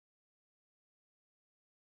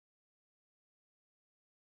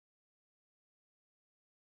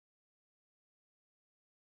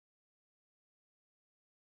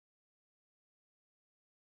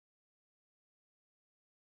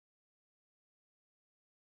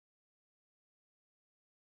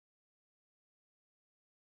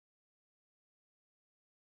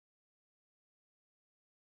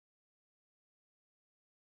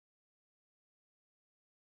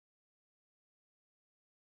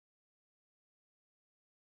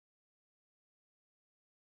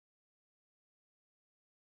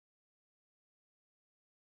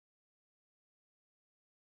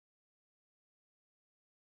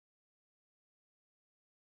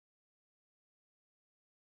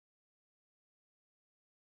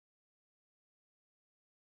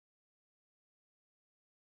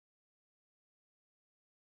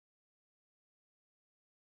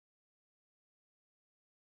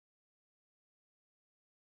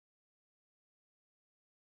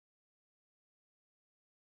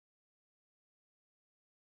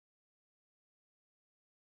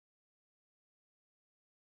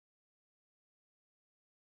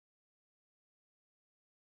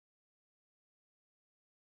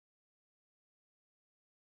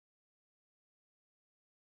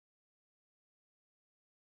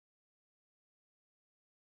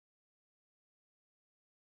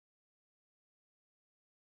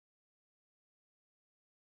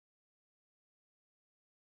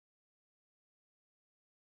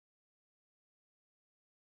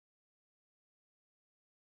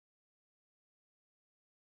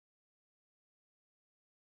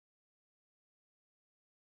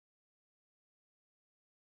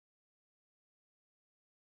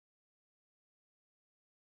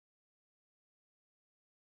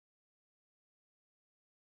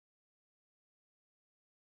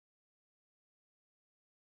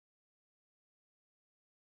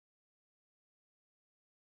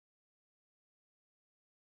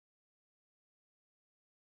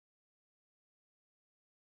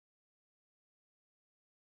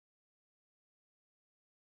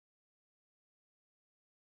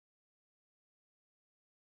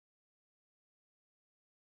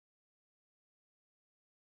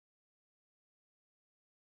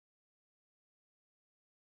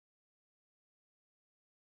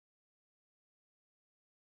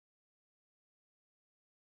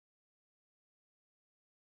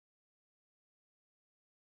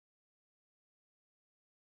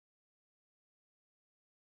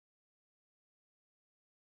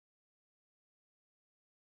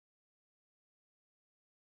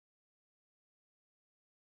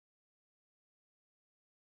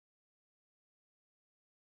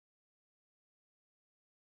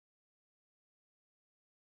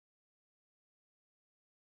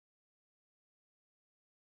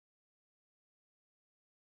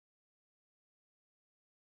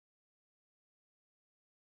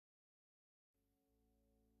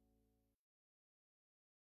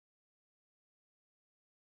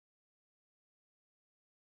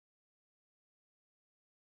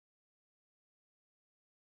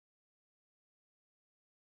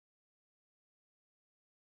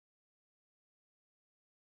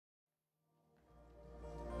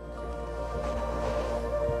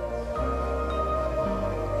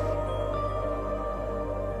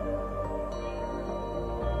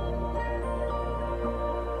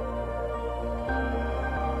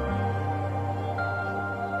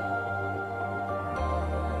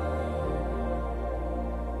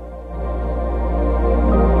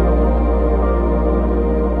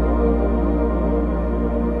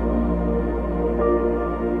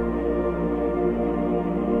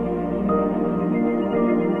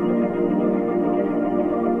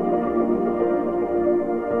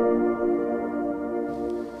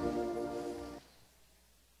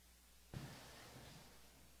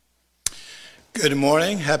Good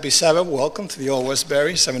morning. Happy Sabbath. Welcome to the old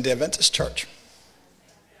Westbury Seventh-day Adventist Church.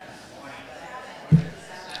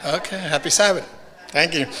 Okay, happy Sabbath.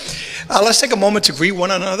 Thank you. Let's take a moment to greet one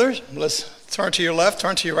another. Let's turn to your left,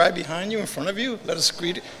 turn to your right, behind you, in front of you. Let us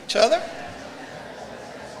greet each other.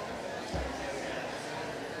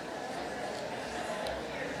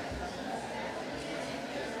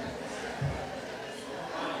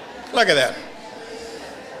 Look at that.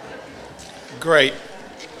 Great.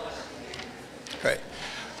 Great.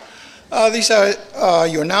 These are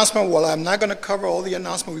your announcements. Well, I'm not going to cover all the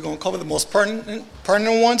announcements. We're going to cover the most pertinent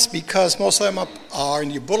ones because most of them are in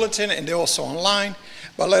your bulletin and they're also online.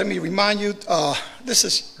 But let me remind you, this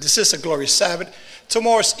is a glorious Sabbath.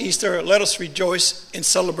 Tomorrow is Easter. Let us rejoice in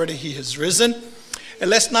celebrating He has risen. And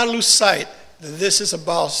let's not lose sight that this is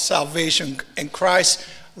about salvation in Christ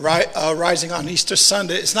rising on Easter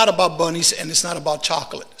Sunday. It's not about bunnies and it's not about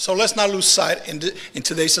chocolate. So let's not lose sight in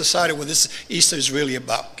today's society what this Easter is really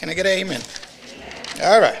about. Can I get an amen?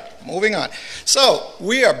 All right, moving on. So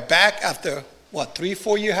we are back after,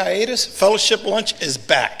 3-4 year hiatus? Fellowship lunch is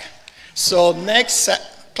back. So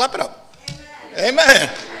clap it up. Amen.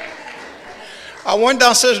 I went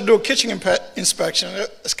downstairs to do a kitchen inspection.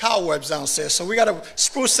 There's cobwebs downstairs. So we got to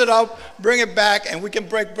spruce it up, bring it back, and we can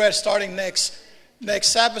break bread starting next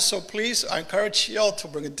Sabbath. So please, I encourage y'all to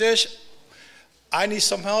bring a dish. I need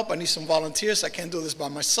some help. I need some volunteers. I can't do this by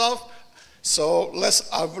myself. So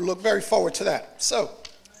I look very forward to that. So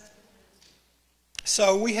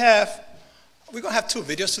we're going to have two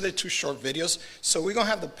videos today, two short videos. So we're going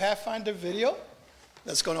to have the Pathfinder video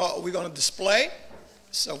we're going to display.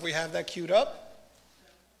 So if we have that queued up.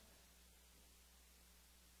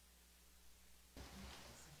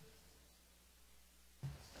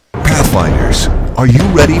 Pathfinders, are you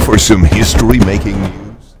ready for some history-making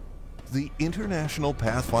news? The International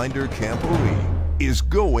Pathfinder Camporee is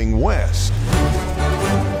going west.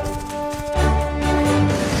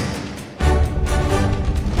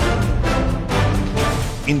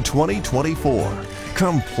 In 2024,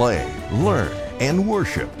 come play, learn, and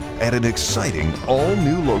worship at an exciting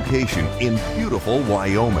all-new location in beautiful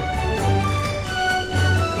Wyoming.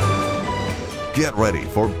 Get ready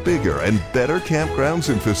for bigger and better campgrounds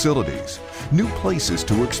and facilities, new places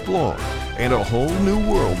to explore, and a whole new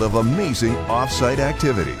world of amazing off-site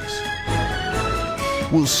activities.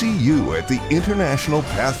 We'll see you at the International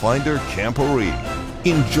Pathfinder Camporee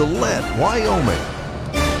in Gillette, Wyoming.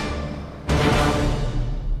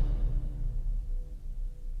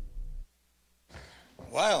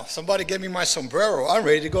 Wow, somebody gave me my sombrero. I'm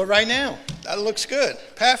ready to go right now. That looks good.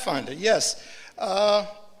 Pathfinder, yes.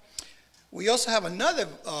 We also have another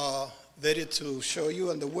video to show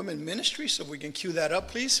you on the women ministry, so we can cue that up,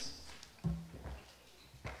 please.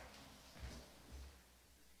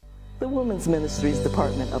 The Women's Ministries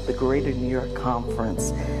Department of the Greater New York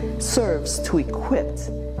Conference serves to equip,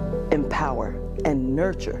 empower, and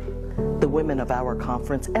nurture the women of our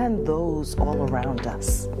conference and those all around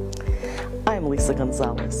us. I am Lisa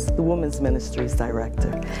Gonzalez, the Women's Ministries Director,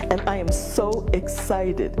 and I am so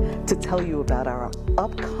excited to tell you about our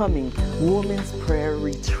upcoming Women's Prayer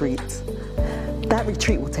Retreat. That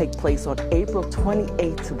retreat will take place on April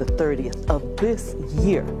 28th to the 30th of this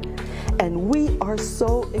year. And we are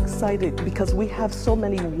so excited because we have so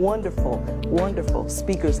many wonderful, wonderful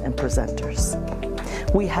speakers and presenters.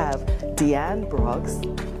 We have Deanne Bruggs,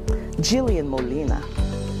 Jillian Molina,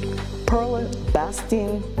 Perla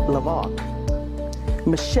Bastien-Lavoc,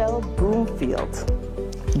 Michelle Broomfield,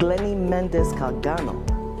 Glennie Mendez-Calgano,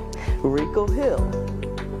 Rico Hill,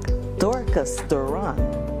 Dorcas Duran,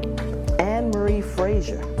 Anne-Marie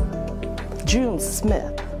Frazier, June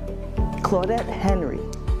Smith, Claudette Henry,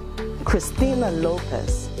 Christina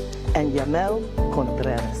Lopez, and Yamel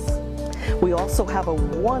Contreras. We also have a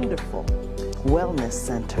wonderful wellness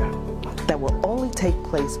center that will only take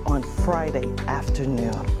place on Friday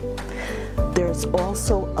afternoon. There's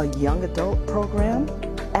also a young adult program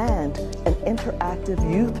and an interactive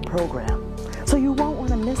youth program, so you won't want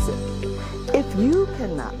to miss it. If you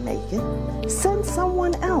cannot make it, send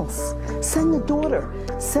someone else. Send a daughter,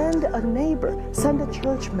 send a neighbor, send a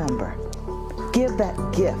church member. Give that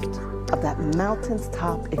gift of that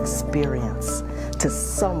mountaintop experience to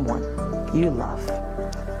someone you love.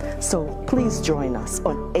 So please join us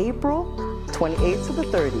on April 28th to the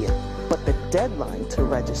 30th, but the deadline to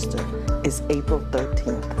register is April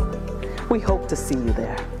 13th. We hope to see you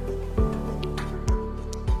there.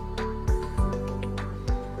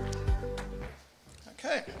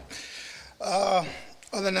 Okay.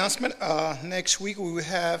 Other announcement, next week we will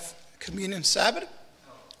have Communion Sabbath.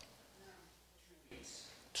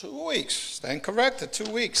 2 weeks. Stand corrected,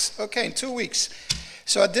 2 weeks. Okay, in 2 weeks.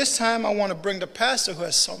 So at this time, I want to bring the pastor who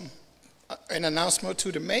has an announcement or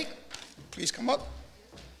two to make. Please come up.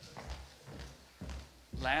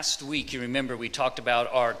 Last week, you remember, we talked about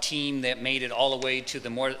our team that made it all the way to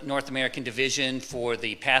the North American division for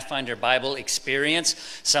the Pathfinder Bible experience.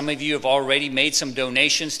 Some of you have already made some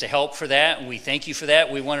donations to help for that, and we thank you for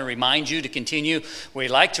that. We want to remind you to continue. We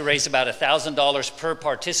like to raise about $1,000 per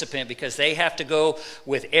participant because they have to go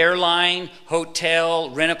with airline,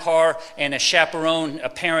 hotel, rent-a-car, and a chaperone. A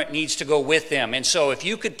parent needs to go with them. And so if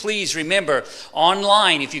you could please remember,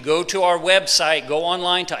 online, if you go to our website, go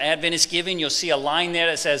online to Adventist Giving, you'll see a line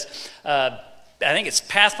there that says, I think it's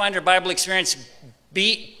Pathfinder Bible Experience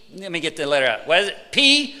let me get the letter out. What is it?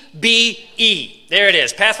 PBE. There it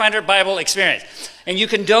is, Pathfinder Bible Experience. And you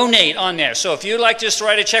can donate on there. So if you'd like to just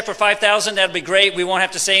write a check for $5,000, that'd be great. We won't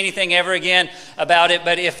have to say anything ever again about it.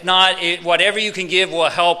 But if not, whatever you can give will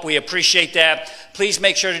help. We appreciate that. Please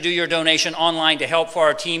make sure to do your donation online to help for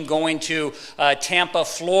our team going to Tampa,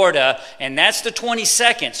 Florida. And that's the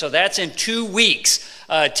 22nd, so that's in 2 weeks.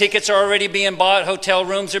 Tickets are already being bought, hotel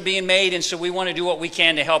rooms are being made, and so we want to do what we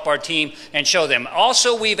can to help our team and show them.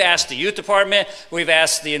 Also, we've asked the youth department, we've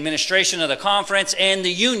asked the administration of the conference, and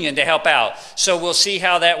the union to help out. So we'll see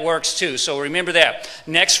how that works too. So remember that.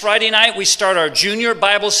 Next Friday night, we start our junior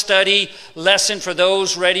Bible study lesson for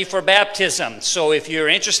those ready for baptism. So if you're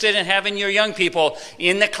interested in having your young people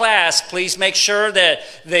in the class, please make sure that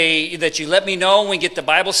you let me know when we get the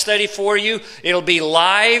Bible study for you. It'll be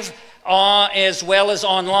live as well as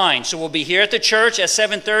online. So we'll be here at the church at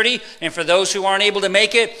 7:30, and for those who aren't able to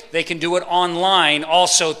make it, they can do it online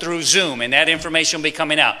also through Zoom, and that information will be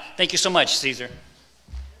coming out. Thank you so much, Caesar.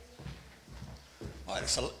 All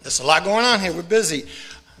right, there's a lot going on here. We're busy.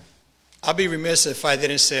 I'll be remiss if I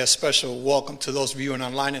didn't say a special welcome to those viewing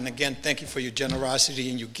online, and again, thank you for your generosity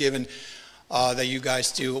and your giving that you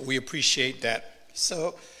guys do. We appreciate that.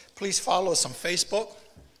 So please follow us on Facebook.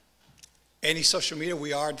 Any social media,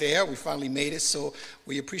 we are there. We finally made it, so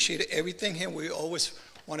we appreciate everything here. We always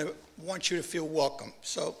want you to feel welcome.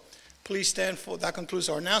 So please stand for, that concludes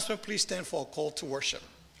our announcement. Please stand for a call to worship.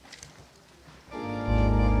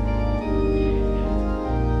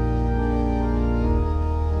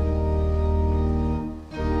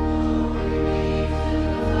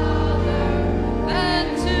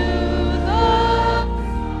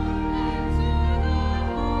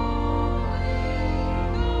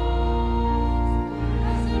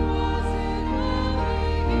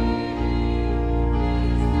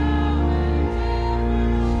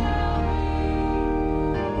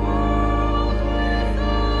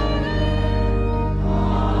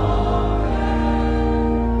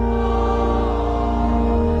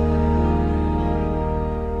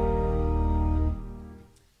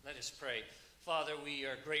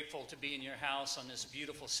 To be in your house on this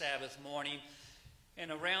beautiful Sabbath morning. And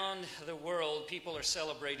around the world, people are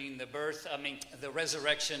celebrating the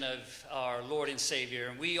resurrection of our Lord and Savior.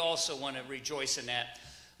 And we also want to rejoice in that.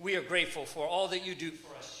 We are grateful for all that you do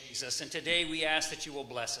for us, Jesus. And today we ask that you will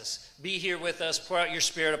bless us. Be here with us. Pour out your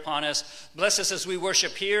Spirit upon us. Bless us as we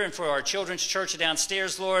worship here, and for our children's church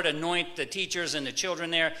downstairs, Lord. Anoint the teachers and the children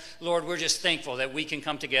there. Lord, we're just thankful that we can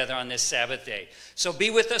come together on this Sabbath day. So be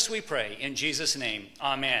with us, we pray. In Jesus' name,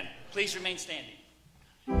 amen. Please remain standing.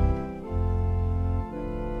 Amen.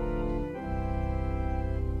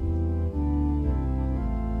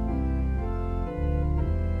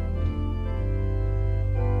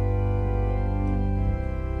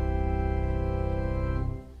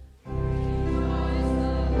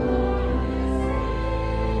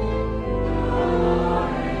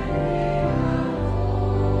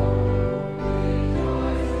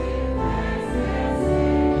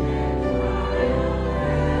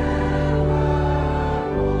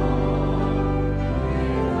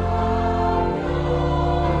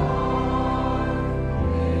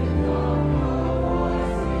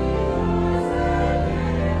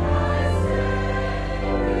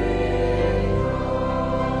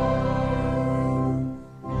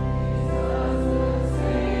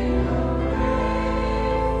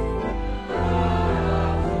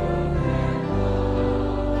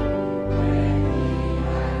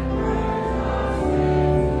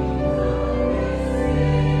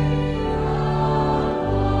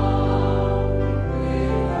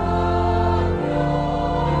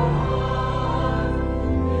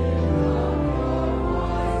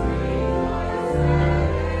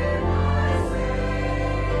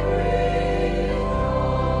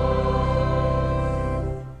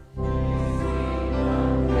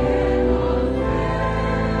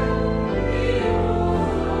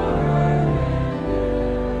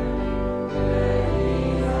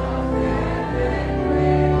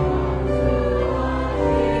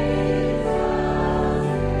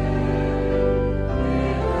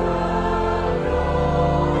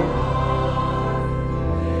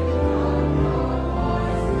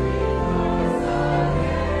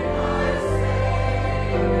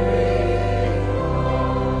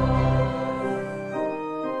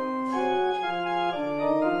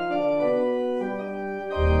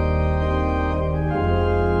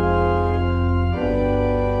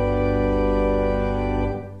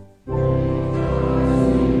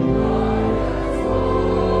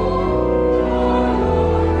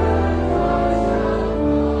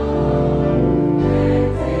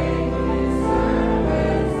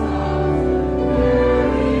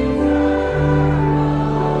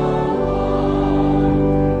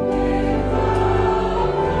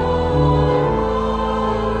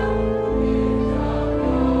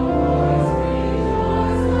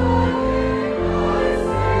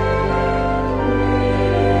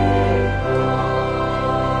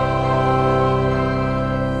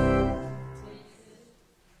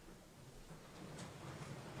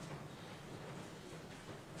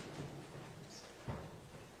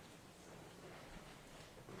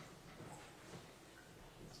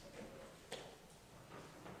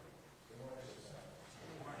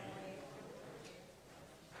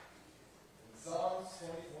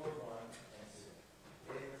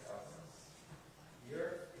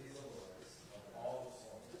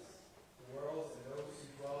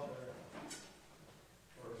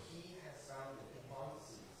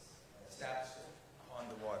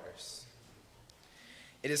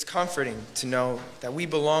 It is comforting to know that we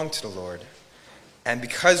belong to the Lord, and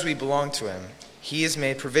because we belong to him, he has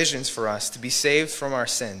made provisions for us to be saved from our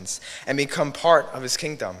sins and become part of his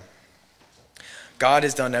kingdom. God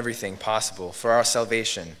has done everything possible for our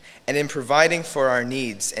salvation and in providing for our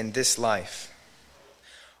needs in this life.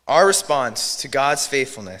 Our response to God's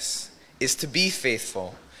faithfulness is to be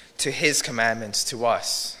faithful to his commandments to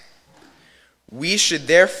us. We should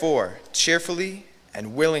therefore cheerfully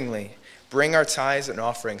and willingly bring our tithes and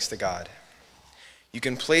offerings to God. You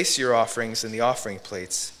can place your offerings in the offering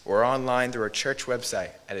plates or online through our church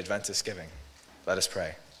website at Adventist Giving. Let us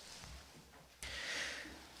pray.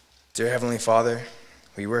 Dear Heavenly Father,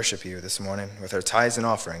 we worship you this morning with our tithes and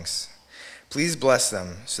offerings. Please bless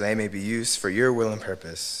them so they may be used for your will and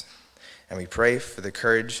purpose. And we pray for the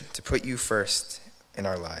courage to put you first in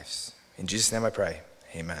our lives. In Jesus' name I pray.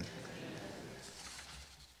 Amen.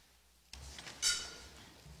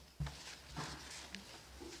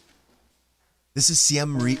 This is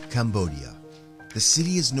Siem Reap, Cambodia. The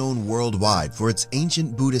city is known worldwide for its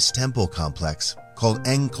ancient Buddhist temple complex called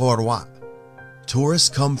Angkor Wat. Tourists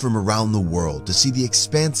come from around the world to see the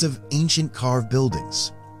expansive ancient carved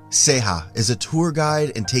buildings. Seha is a tour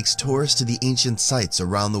guide and takes tourists to the ancient sites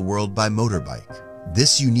around the world by motorbike.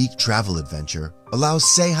 This unique travel adventure allows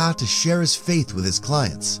Seha to share his faith with his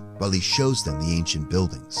clients while he shows them the ancient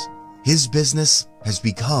buildings. His business has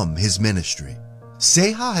become his ministry.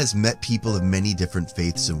 Seha has met people of many different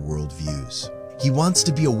faiths and worldviews. He wants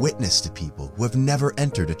to be a witness to people who have never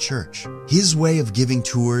entered a church. His way of giving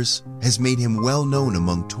tours has made him well known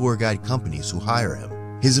among tour guide companies who hire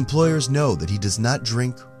him. His employers know that he does not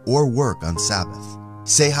drink or work on Sabbath.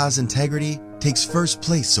 Seha's integrity takes first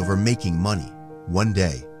place over making money. One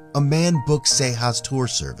day, a man booked Seha's tour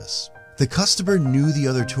service. The customer knew the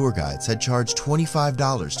other tour guides had charged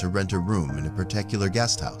 $25 to rent a room in a particular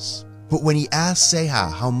guest house. But when he asked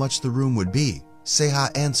Seha how much the room would be,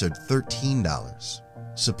 Seha answered $13.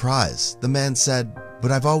 Surprised, the man said,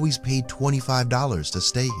 "But I've always paid $25 to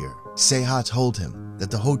stay here." Seha told him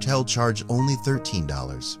that the hotel charged only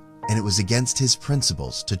 $13, and it was against his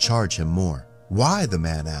principles to charge him more. "Why?" the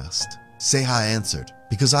man asked. Seha answered,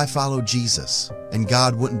 "Because I follow Jesus, and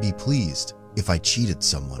God wouldn't be pleased if I cheated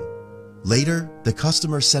someone." Later, the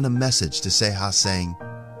customer sent a message to Seha saying,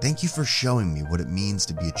 "Thank you for showing me what it means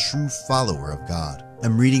to be a true follower of God.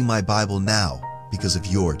 I'm reading my Bible now because of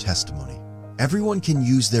your testimony." Everyone can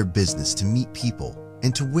use their business to meet people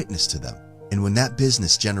and to witness to them. And when that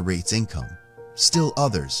business generates income, still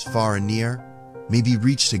others, far and near, may be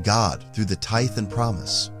reached to God through the tithe and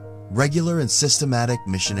promise, regular and systematic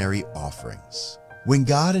missionary offerings. When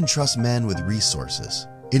God entrusts man with resources,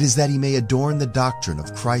 it is that he may adorn the doctrine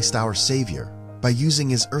of Christ our Savior by using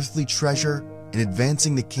his earthly treasure in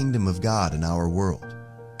advancing the kingdom of God in our world.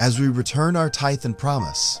 As we return our tithe and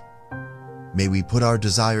promise, may we put our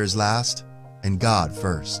desires last and God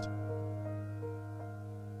first.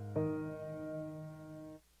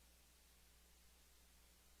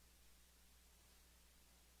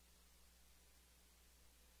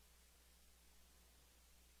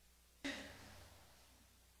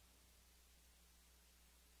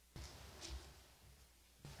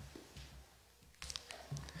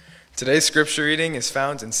 Today's scripture reading is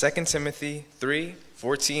found in 2 Timothy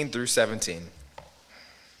 3:14 through 17.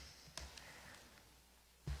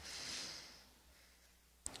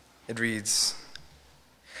 It reads,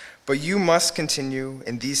 "But you must continue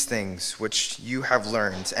in these things which you have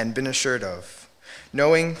learned and been assured of,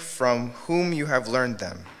 knowing from whom you have learned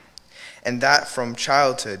them, and that from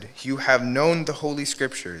childhood you have known the Holy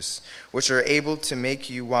Scriptures, which are able to make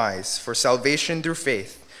you wise for salvation through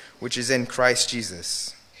faith, which is in Christ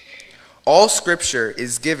Jesus. All Scripture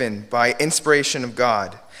is given by inspiration of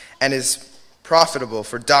God and is profitable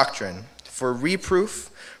for doctrine, for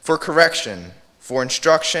reproof, for correction, for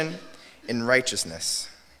instruction in righteousness,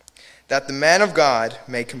 that the man of God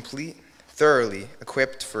may complete, thoroughly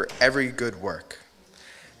equipped for every good work."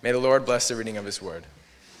 May the Lord bless the reading of his word.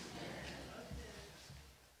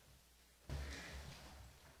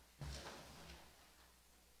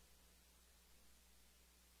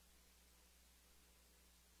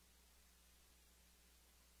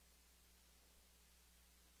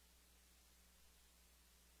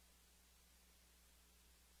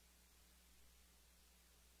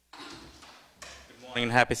 Good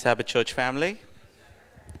morning and happy Sabbath, church family.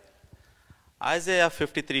 Isaiah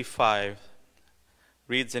 53:5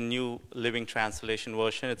 reads a New Living Translation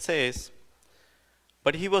version. It says,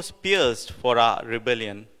 "But he was pierced for our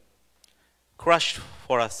rebellion, crushed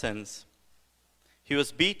for our sins. He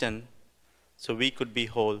was beaten so we could be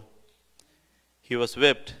whole. He was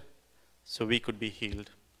whipped so we could be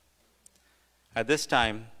healed." At this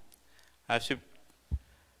time, as we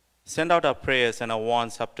send out our prayers and our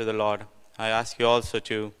wants up to the Lord, I ask you also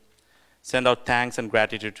to send out thanks and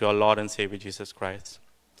gratitude to our Lord and Savior Jesus Christ.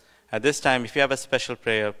 At this time, if you have a special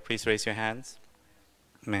prayer, please raise your hands.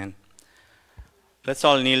 Amen. Let's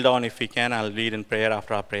all kneel down if we can. I'll lead in prayer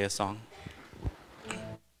after our prayer song.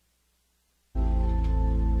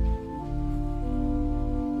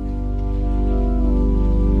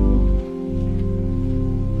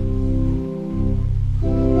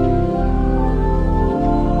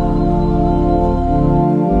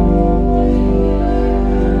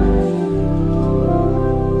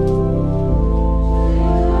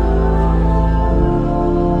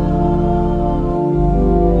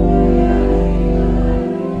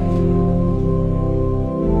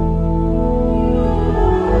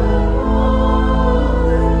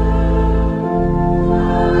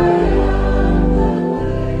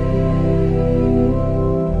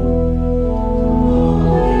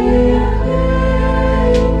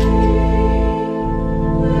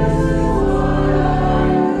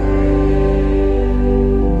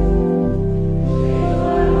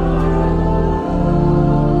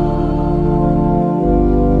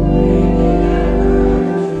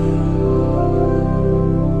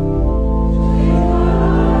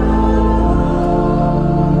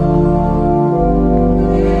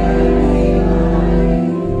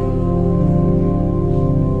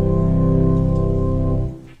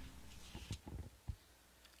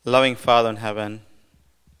 Loving Father in heaven,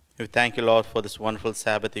 we thank you, Lord, for this wonderful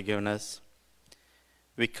Sabbath you've given us.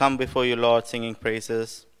 We come before you, Lord, singing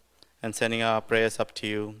praises and sending our prayers up to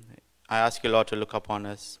you. I ask you, Lord, to look upon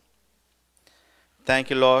us. Thank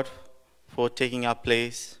you, Lord, for taking our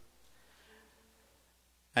place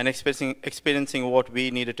and experiencing what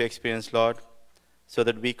we needed to experience, Lord, so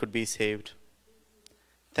that we could be saved.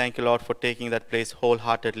 Thank you, Lord, for taking that place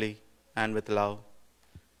wholeheartedly and with love.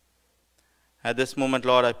 At this moment,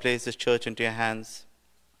 Lord, I place this church into your hands.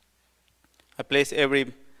 I place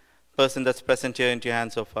every person that's present here into your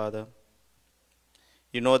hands, oh Father.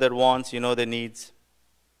 You know their wants, you know their needs.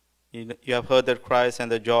 You have heard their cries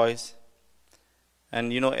and their joys.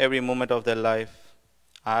 And you know every moment of their life.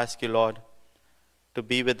 I ask you, Lord, to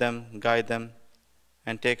be with them, guide them,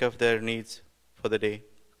 and take care of their needs for the day.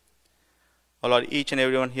 Oh Lord, each and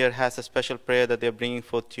everyone here has a special prayer that they're bringing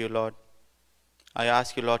forth to you, Lord. I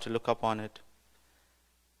ask you, Lord, to look upon it.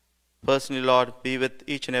 Personally, Lord, be with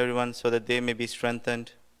each and everyone so that they may be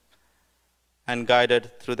strengthened and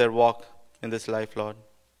guided through their walk in this life, Lord.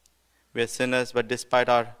 We are sinners, but despite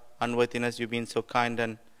our unworthiness, you've been so kind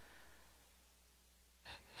and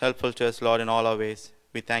helpful to us, Lord, in all our ways.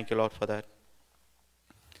 We thank you, Lord, for that.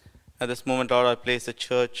 At this moment, Lord, I place the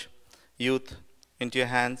church, youth, into your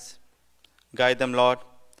hands. Guide them, Lord,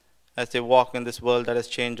 as they walk in this world that has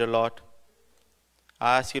changed a lot.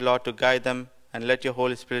 I ask you, Lord, to guide them and let your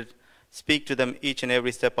Holy Spirit speak to them each and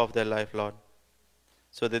every step of their life, Lord,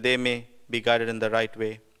 so that they may be guided in the right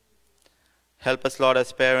way. Help us, Lord,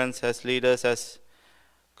 as parents, as leaders, as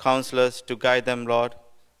counselors, to guide them, Lord,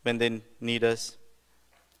 when they need us.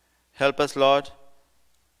 Help us, Lord,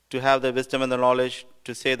 to have the wisdom and the knowledge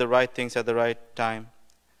to say the right things at the right time.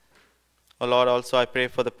 Oh, Lord, also I pray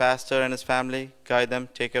for the pastor and his family. Guide them,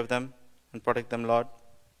 take care of them, and protect them, Lord.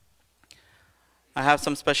 I have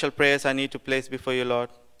some special prayers I need to place before you, Lord.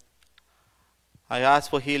 I ask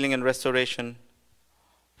for healing and restoration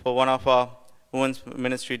for one of our women's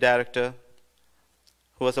ministry director,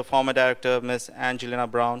 who was a former director, Miss Angelina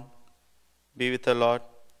Brown. Be with her, Lord.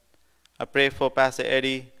 I pray for Pastor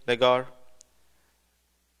Eddie Legar.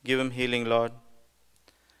 Give him healing, Lord.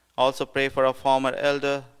 Also pray for our former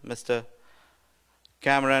elder, Mr.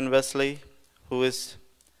 Cameron Wesley, who is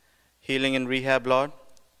healing in rehab, Lord.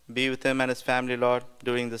 Be with him and his family, Lord,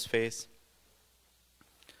 during this phase.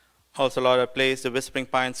 Also, Lord, I place the Whispering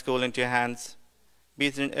Pine School into your hands. Be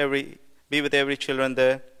with every children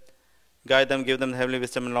there. Guide them, give them heavenly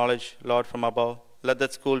wisdom and knowledge, Lord, from above. Let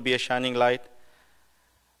that school be a shining light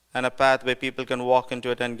and a path where people can walk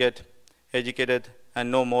into it and get educated and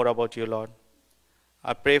know more about you, Lord.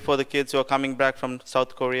 I pray for the kids who are coming back from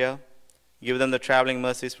South Korea. Give them the traveling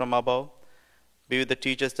mercies from above. Be with the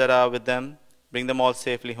teachers that are with them. Bring them all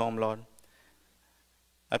safely home, Lord.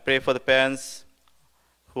 I pray for the parents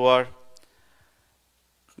who are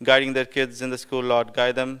guiding their kids in the school, Lord.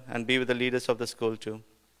 Guide them and be with the leaders of the school too.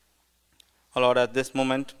 Oh, Lord, at this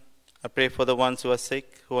moment, I pray for the ones who are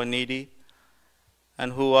sick, who are needy,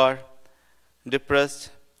 and who are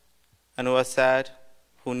depressed, and who are sad,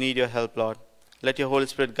 who need your help, Lord. Let your Holy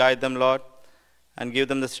Spirit guide them, Lord, and give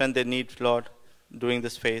them the strength they need, Lord, during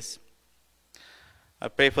this phase. I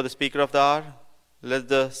pray for the speaker of the hour. Let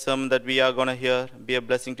the sermon that we are going to hear be a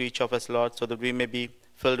blessing to each of us, Lord, so that we may be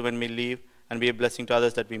filled when we leave and be a blessing to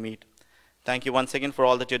others that we meet. Thank you once again for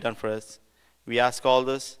all that you've done for us. We ask all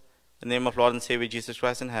this in the name of Lord and Savior Jesus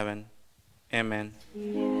Christ in heaven. Amen.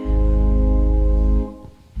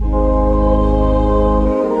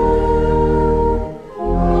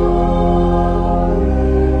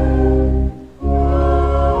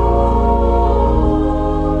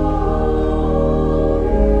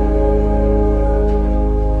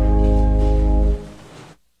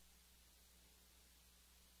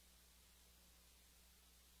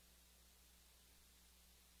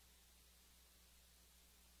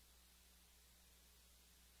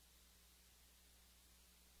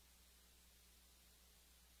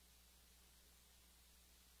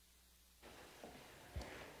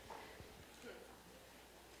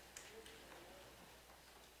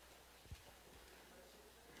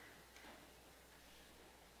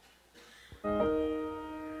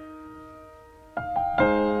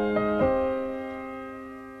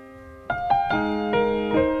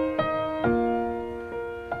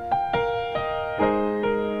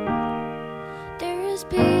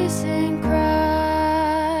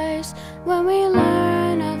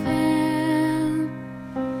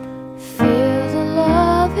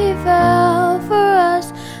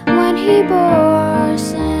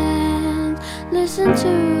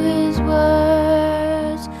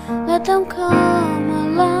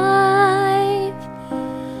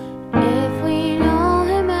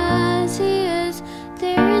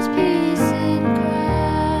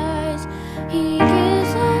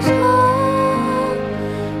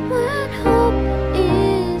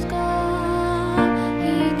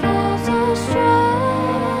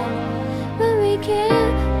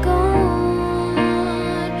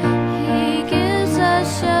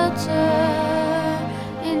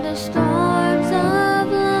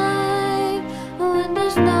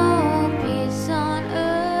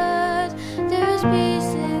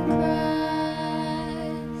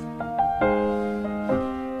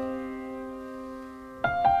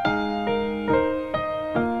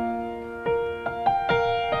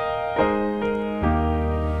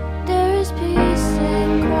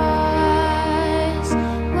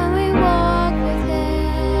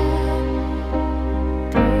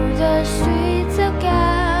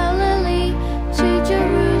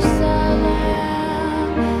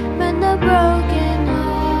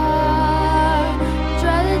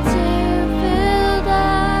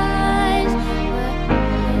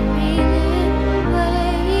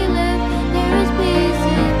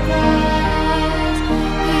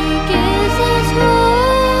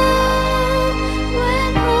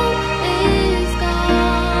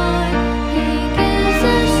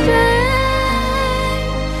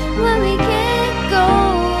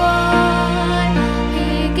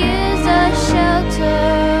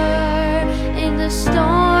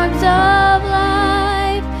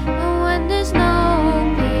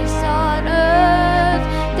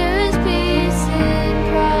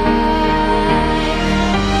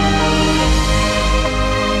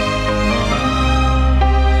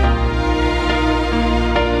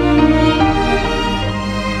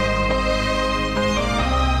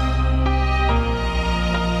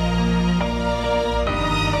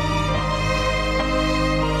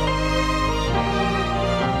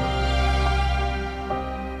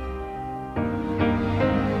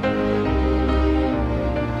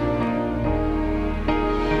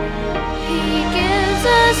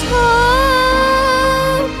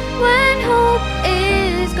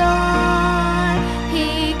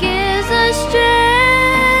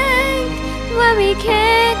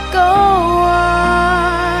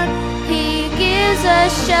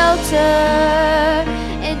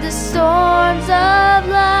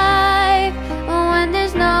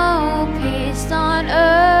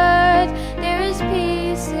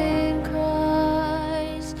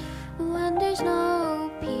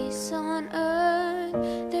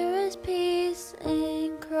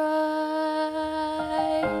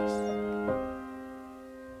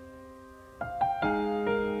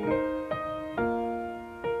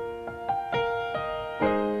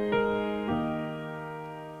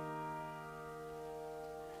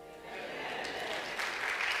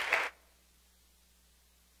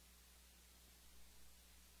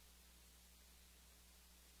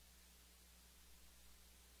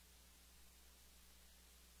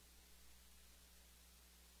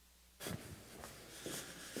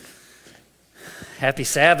 Happy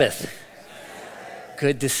Sabbath.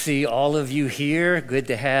 Good to see all of you here. Good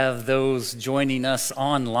to have those joining us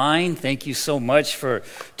online. Thank you so much for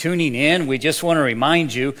tuning in. We just want to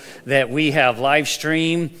remind you that we have live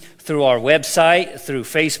stream through our website, through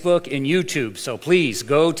Facebook and YouTube. So please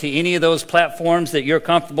go to any of those platforms that you're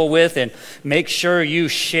comfortable with and make sure you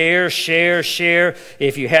share.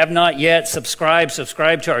 If you have not yet, subscribe to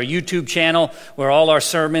our YouTube channel where all our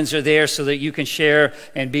sermons are there so that you can share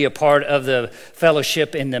and be a part of the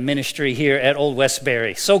fellowship and the ministry here at Old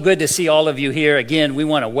Westbury. So good to see all of you here. Again, we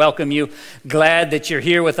want to welcome you. Glad that you're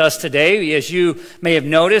here with us today. As you may have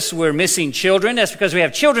noticed, we're missing children. That's because we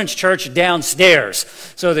have children's church downstairs.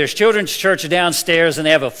 So there's children's church downstairs, and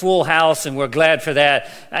they have a full house, and we're glad for that.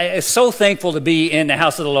 I'm so thankful to be in the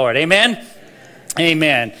house of the Lord. Amen?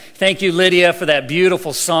 Amen. Thank you, Lydia, for that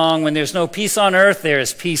beautiful song. When there's no peace on earth, there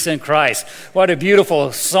is peace in Christ. What a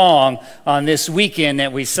beautiful song on this weekend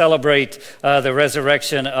that we celebrate the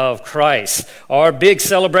resurrection of Christ. Our big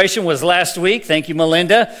celebration was last week. Thank you,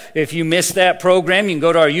 Melinda. If you missed that program, you can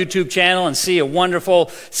go to our YouTube channel and see a wonderful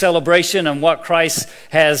celebration on what Christ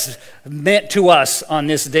has meant to us on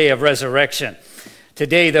this day of resurrection.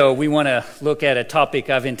 Today, though, we want to look at a topic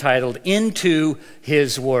I've entitled, Into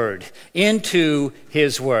His Word. Into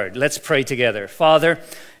His Word. Let's pray together. Father,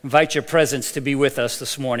 invite your presence to be with us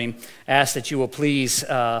this morning. Ask that you will please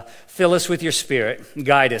fill us with your Spirit.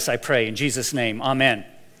 Guide us, I pray, in Jesus' name. Amen.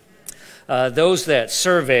 Those that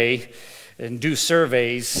survey and do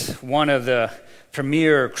surveys, one of the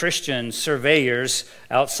premier Christian surveyors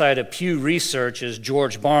outside of Pew Research is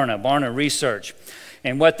George Barna Research.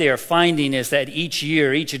 And what they are finding is that each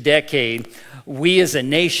year, each decade, we as a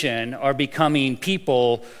nation are becoming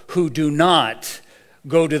people who do not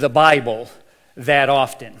go to the Bible that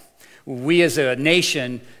often. We as a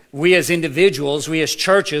nation, we as individuals, we as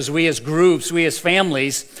churches, we as groups, we as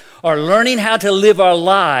families are learning how to live our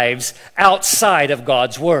lives outside of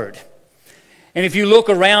God's Word. And if you look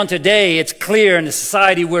around today, it's clear in the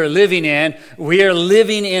society we're living in, we are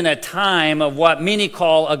living in a time of what many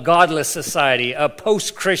call a godless society, a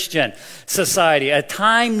post-Christian society, a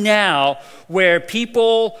time now where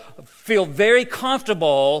people feel very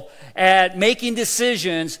comfortable at making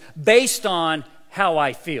decisions based on how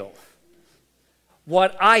I feel,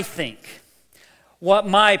 what I think, what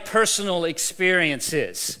my personal experience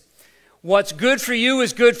is. What's good for you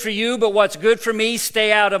is good for you, but what's good for me,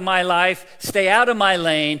 stay out of my life, stay out of my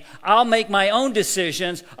lane. I'll make my own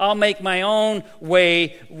decisions. I'll make my own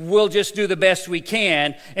way. We'll just do the best we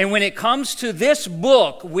can. And when it comes to this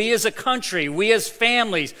book, we as a country, we as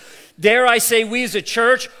families, dare I say we as a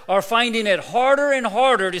church, are finding it harder and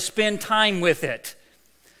harder to spend time with it.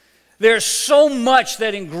 There's so much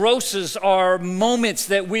that engrosses our moments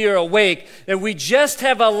that we are awake that we just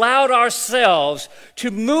have allowed ourselves to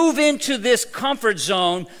move into this comfort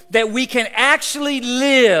zone that we can actually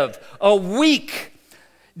live a week,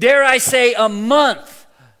 dare I say a month,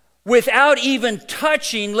 without even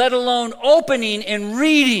touching, let alone opening and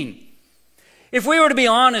reading. If we were to be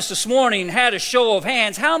honest this morning and had a show of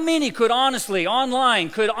hands, how many could honestly, online,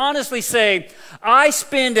 could honestly say, I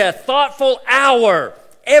spend a thoughtful hour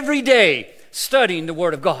every day studying the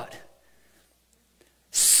Word of God?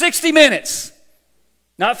 60 minutes,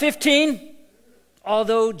 not 15.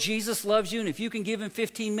 Although Jesus loves you, and if you can give him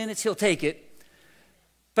 15 minutes, he'll take it.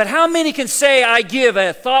 But how many can say, I give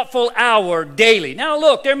a thoughtful hour daily? Now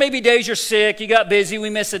look, there may be days you're sick, you got busy,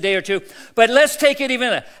 we missed a day or two. But let's take it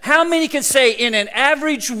even. How many can say in an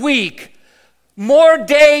average week, more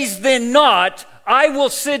days than not, I will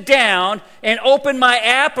sit down and open my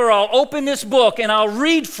app, or I'll open this book and I'll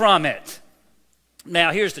read from it?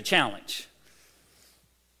 Now, here's the challenge.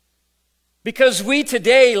 Because we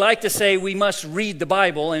today like to say we must read the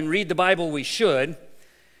Bible, and read the Bible we should.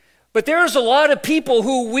 But there's a lot of people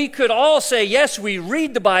who we could all say, yes, we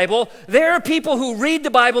read the Bible. There are people who read the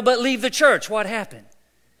Bible but leave the church. What happened?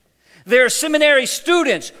 There are seminary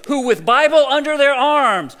students who, with Bible under their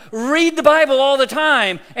arms, read the Bible all the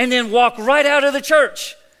time and then walk right out of the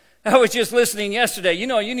church. I was just listening yesterday. You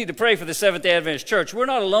know, you need to pray for the Seventh-day Adventist Church. We're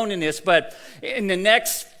not alone in this, but in the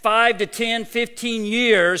next 5 to 10, 15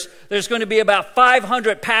 years, there's going to be about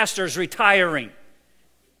 500 pastors retiring.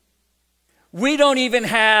 We don't even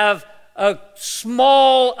have a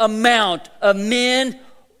small amount of men,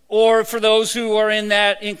 or for those who are in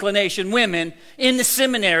that inclination, women, in the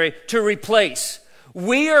seminary to replace.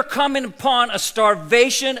 We are coming upon a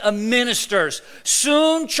starvation of ministers.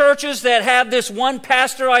 Soon, churches that have this one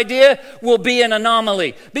pastor idea will be an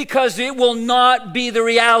anomaly, because it will not be the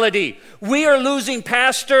reality. We are losing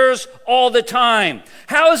pastors all the time.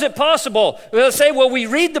 How is it possible? They'll say, well, we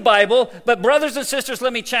read the Bible, but brothers and sisters,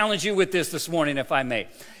 let me challenge you with this morning, if I may.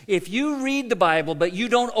 If you read the Bible, but you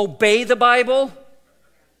don't obey the Bible,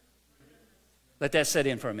 let that set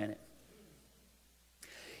in for a minute.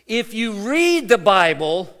 If you read the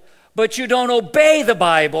Bible, but you don't obey the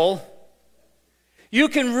Bible. You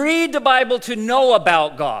can read the Bible to know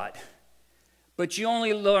about God, but you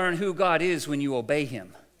only learn who God is when you obey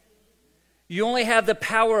him. You only have the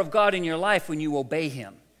power of God in your life when you obey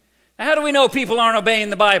him. Now, how do we know people aren't obeying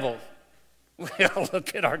the Bible? Well,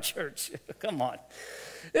 look at our church. Come on.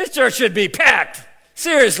 This church should be packed.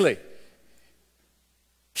 Seriously.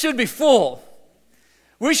 Should be full.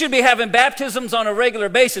 We should be having baptisms on a regular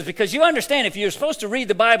basis, because you understand, if you're supposed to read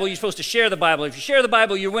the Bible, you're supposed to share the Bible. If you share the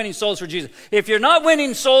Bible, you're winning souls for Jesus. If you're not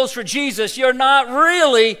winning souls for Jesus, you're not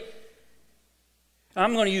really...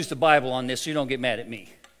 I'm going to use the Bible on this so you don't get mad at me.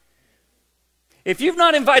 If you've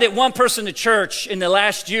not invited one person to church in the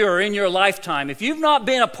last year or in your lifetime, if you've not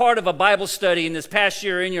been a part of a Bible study in this past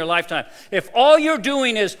year or in your lifetime, if all you're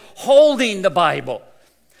doing is holding the Bible,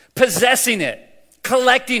 possessing it,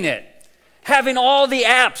 collecting it, having all the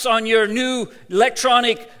apps on your new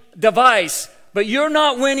electronic device, but you're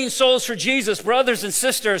not winning souls for Jesus, brothers and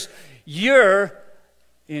sisters, you're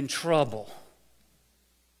in trouble.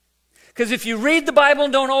 Because if you read the Bible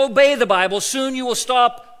and don't obey the Bible, soon you will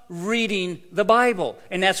stop reading the Bible.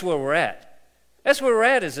 And that's where we're at. That's where we're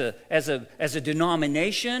at as a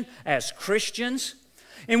denomination, as Christians.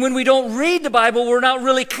 And when we don't read the Bible, we're not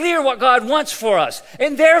really clear what God wants for us.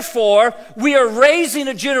 And therefore, we are raising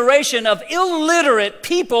a generation of illiterate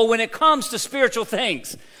people when it comes to spiritual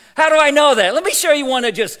things. How do I know that? Let me show you one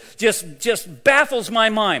that just baffles my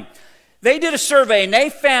mind. They did a survey and they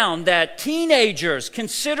found that teenagers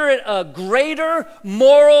consider it a greater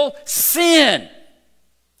moral sin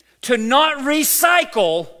to not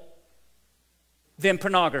recycle than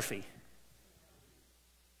pornography.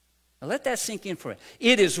 Now let that sink in for it.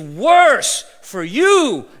 It is worse for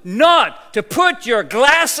you not to put your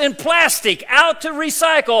glass and plastic out to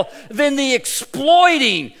recycle than the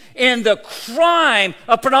exploiting and the crime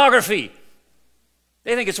of pornography.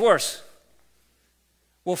 They think it's worse.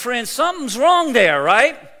 Well, friends, something's wrong there,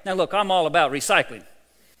 right? Now look, I'm all about recycling.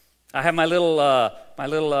 I have my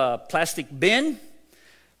little plastic bin.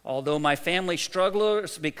 Although my family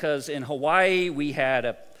struggles, because in Hawaii we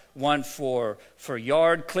had one for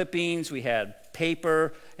yard clippings, we had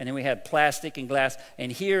paper, and then we had plastic and glass.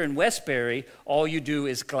 And here in Westbury, all you do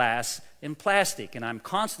is glass and plastic. And I'm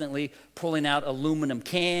constantly pulling out aluminum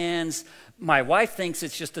cans. My wife thinks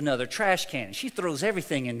it's just another trash can. She throws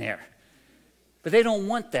everything in there. But they don't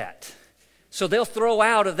want that. So they'll throw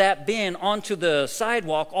out of that bin onto the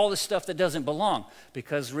sidewalk all the stuff that doesn't belong,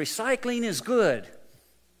 because recycling is good.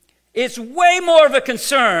 It's way more of a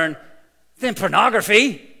concern than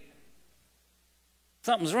pornography.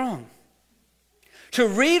 Something's wrong. To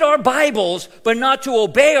read our Bibles but not to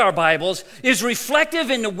obey our Bibles is reflective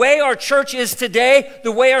in the way our church is today,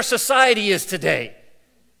 the way our society is today.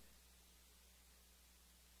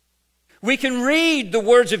 We can read the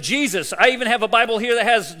words of Jesus. I even have a Bible here that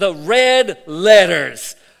has the red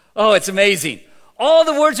letters. Oh, it's amazing. All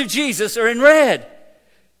the words of Jesus are in red.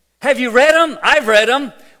 Have you read them? I've read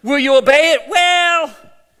them. Will you obey it? Well,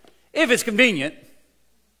 if it's convenient.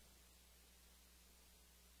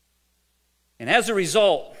 And as a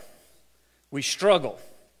result, we struggle,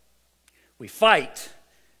 we fight,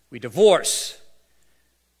 we divorce.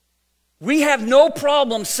 We have no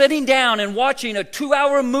problem sitting down and watching a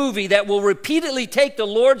 2-hour movie that will repeatedly take the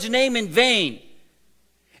Lord's name in vain.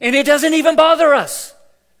 And it doesn't even bother us.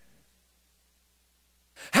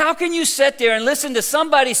 How can you sit there and listen to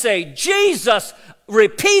somebody say Jesus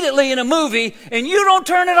repeatedly in a movie and you don't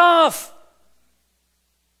turn it off?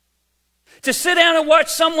 To sit down and watch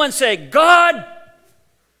someone say God,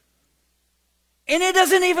 and it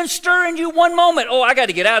doesn't even stir in you one moment. Oh, I got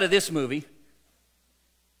to get out of this movie.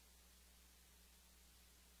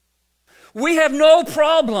 We have no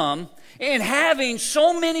problem in having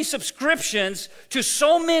so many subscriptions to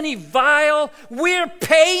so many vile, we're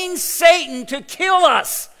paying Satan to kill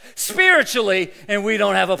us spiritually, and we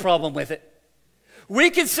don't have a problem with it. We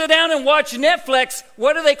can sit down and watch Netflix.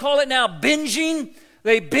 What do they call it now? Binging.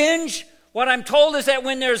 They binge. What I'm told is that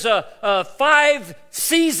when there's 5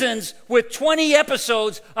 seasons with 20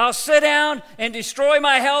 episodes, I'll sit down and destroy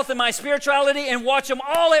my health and my spirituality and watch them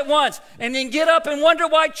all at once, and then get up and wonder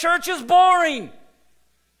why church is boring.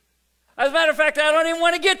 As a matter of fact, I don't even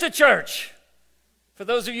want to get to church. For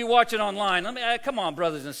those of you watching online, come on,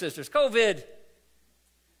 brothers and sisters, COVID.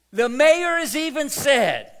 The mayor has even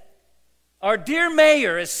said, our dear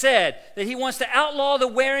mayor has said that he wants to outlaw the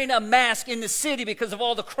wearing a mask in the city because of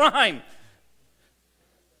all the crime.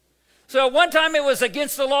 So one time it was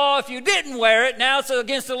against the law if you didn't wear it. Now it's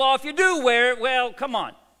against the law if you do wear it. Well, come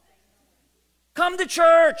on. Come to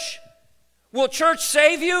church. Will church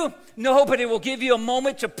save you? No, but it will give you a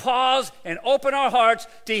moment to pause and open our hearts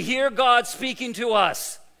to hear God speaking to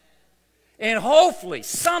us. And hopefully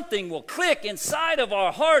something will click inside of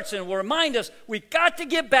our hearts and will remind us we've got to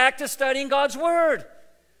get back to studying God's Word.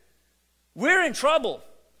 We're in trouble.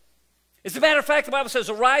 As a matter of fact, the Bible says,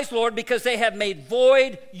 arise, Lord, because they have made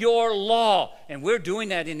void your law. And we're doing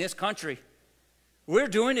that in this country. We're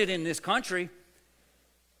doing it in this country.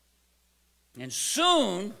 And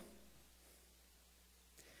soon,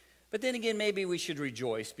 but then again, maybe we should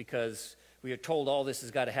rejoice because we are told all this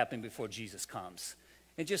has got to happen before Jesus comes.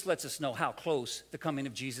 It just lets us know how close the coming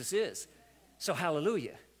of Jesus is. So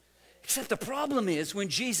hallelujah. Except the problem is when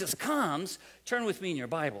Jesus comes, turn with me in your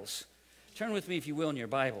Bibles. Turn with me, if you will, in your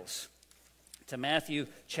Bibles to Matthew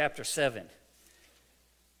chapter 7.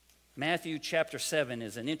 Matthew chapter 7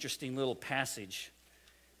 is an interesting little passage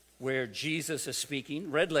where Jesus is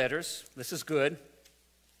speaking. Red letters. This is good.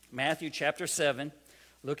 Matthew chapter 7,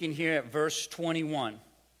 looking here at verse 21.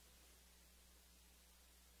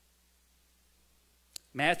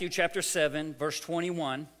 Matthew chapter 7, verse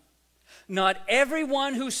 21. Not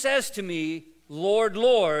everyone who says to me, Lord,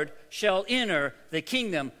 Lord, shall enter the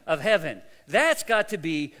kingdom of heaven. That's got to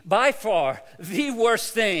be by far the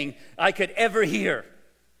worst thing I could ever hear.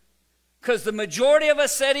 Because the majority of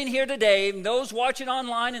us sitting here today, and those watching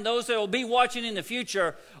online and those that will be watching in the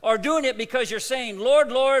future, are doing it because you're saying,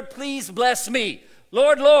 Lord, Lord, please bless me.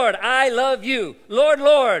 Lord, Lord, I love you. Lord,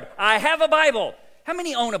 Lord, I have a Bible. How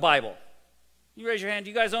many own a Bible? You raise your hand.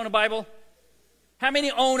 Do you guys own a Bible? How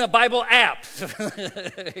many own a Bible app?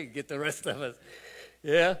 Get the rest of us.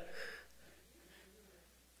 Yeah.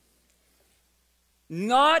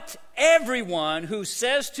 Not everyone who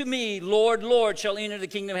says to me, Lord, Lord, shall enter the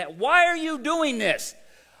kingdom of heaven. Why are you doing this?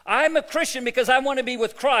 I'm a Christian because I want to be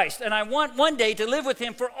with Christ, and I want one day to live with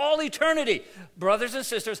him for all eternity. Brothers and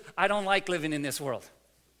sisters, I don't like living in this world.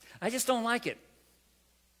 I just don't like it.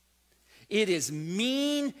 It is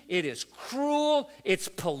mean, it is cruel, it's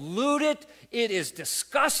polluted, it is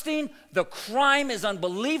disgusting, the crime is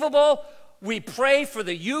unbelievable. We pray for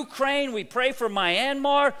the Ukraine, we pray for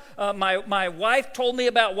Myanmar. My wife told me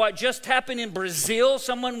about what just happened in Brazil.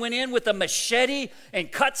 Someone went in with a machete and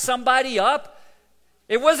cut somebody up.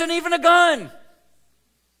 It wasn't even a gun.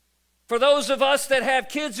 For those of us that have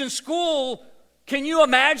kids in school, can you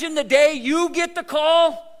imagine the day you get the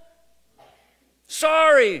call?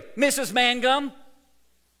 Sorry, Mrs. Mangum,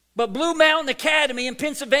 but Blue Mountain Academy in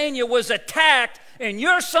Pennsylvania was attacked and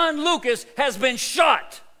your son Lucas has been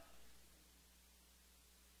shot.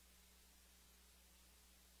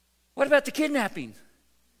 What about the kidnapping?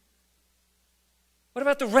 What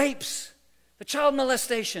about the rapes, the child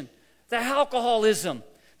molestation, the alcoholism,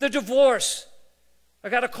 the divorce? I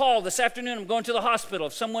got a call this afternoon. I'm going to the hospital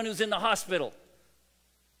of someone who's in the hospital.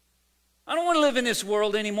 I don't want to live in this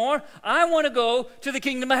world anymore. I want to go to the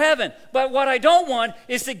kingdom of heaven. But what I don't want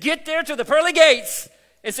is to get there to the pearly gates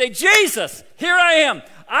and say, Jesus, here I am.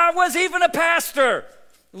 I was even a pastor.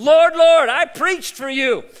 Lord, Lord, I preached for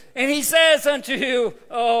you. And he says unto you,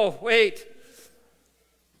 oh, wait.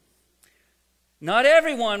 Not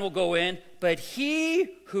everyone will go in, but he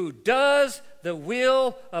who does the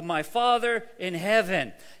will of my Father in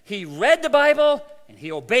heaven. He read the Bible and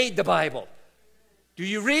he obeyed the Bible. Do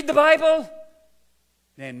you read the Bible?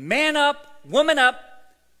 Then man up, woman up,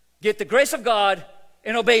 get the grace of God,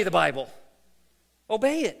 and obey the Bible.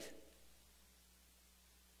 Obey it.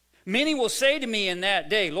 Many will say to me in that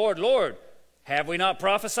day, Lord, Lord, have we not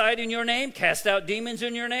prophesied in your name, cast out demons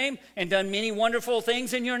in your name, and done many wonderful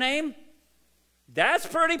things in your name? That's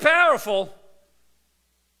pretty powerful.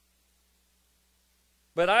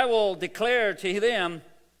 But I will declare to them,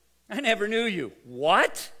 I never knew you.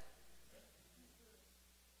 What?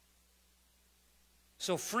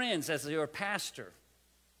 So friends, as your pastor,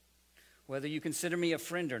 whether you consider me a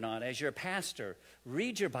friend or not, as your pastor,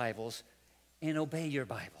 read your Bibles and obey your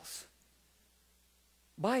Bibles.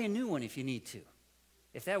 Buy a new one if you need to,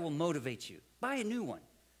 if that will motivate you. Buy a new one.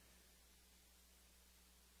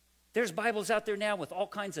 There's Bibles out there now with all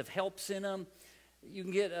kinds of helps in them. You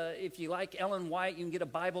can get, if you like Ellen White, you can get a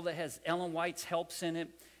Bible that has Ellen White's helps in it.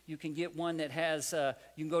 You can get one that has,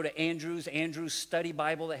 you can go to Andrew's Study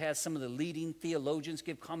Bible that has some of the leading theologians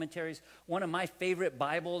give commentaries. One of my favorite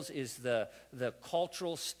Bibles is the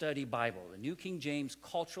Cultural Study Bible, the New King James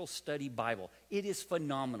Cultural Study Bible. It is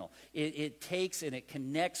phenomenal. It takes and it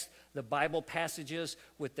connects the Bible passages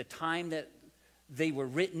with the time that they were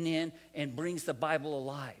written in and brings the Bible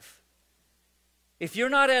alive. If you're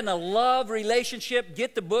not in a love relationship,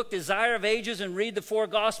 get the book Desire of Ages and read the 4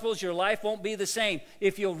 Gospels. Your life won't be the same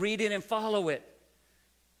if you'll read it and follow it.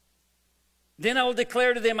 Then I will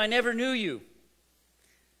declare to them, I never knew you.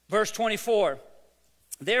 Verse 24,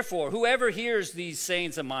 therefore, whoever hears these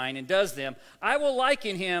sayings of mine and does them, I will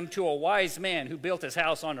liken him to a wise man who built his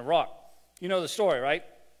house on the rock. You know the story, right?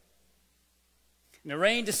 And the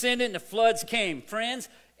rain descended and the floods came. Friends,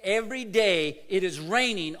 every day it is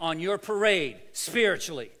raining on your parade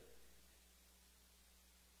spiritually.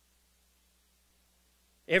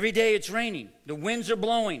 Every day it's raining. The winds are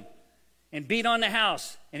blowing and beat on the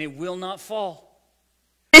house, and it will not fall.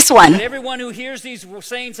 This one. But everyone who hears these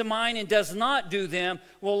sayings of mine and does not do them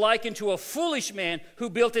will liken to a foolish man who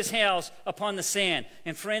built his house upon the sand.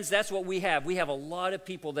 And friends, that's what we have. We have a lot of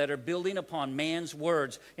people that are building upon man's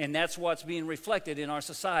words, and that's what's being reflected in our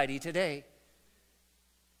society today.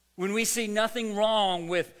 When we see nothing wrong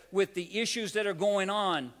with the issues that are going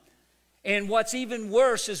on, and what's even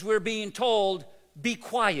worse is we're being told, be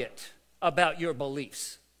quiet about your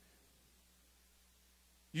beliefs.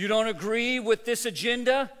 You don't agree with this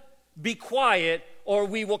agenda? Be quiet, or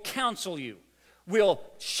we will counsel you. We'll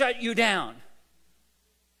shut you down.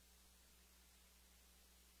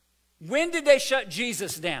 When did they shut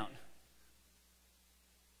Jesus down?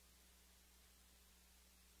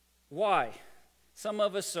 Why? Some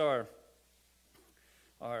of us are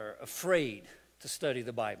afraid to study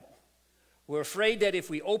the Bible. We're afraid that if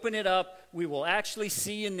we open it up, we will actually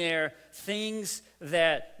see in there things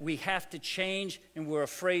that we have to change, and we're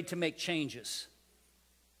afraid to make changes.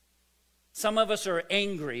 Some of us are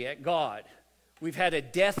angry at God. We've had a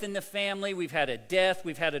death in the family, we've had a death,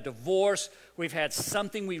 we've had a divorce, we've had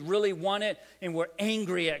something we really wanted, and we're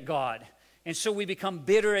angry at God. And so we become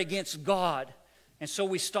bitter against God, and so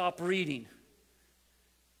we stop reading.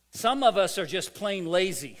 Some of us are just plain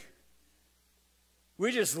lazy.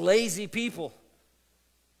 We're just lazy people.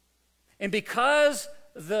 And because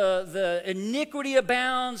the iniquity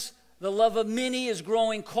abounds, the love of many is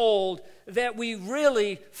growing cold, that we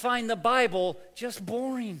really find the Bible just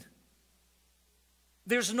boring.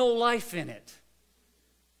 There's no life in it.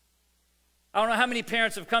 I don't know how many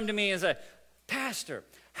parents have come to me and said, Pastor,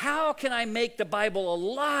 how can I make the Bible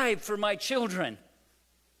alive for my children?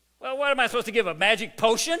 Well, what am I supposed to give, a magic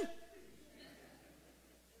potion?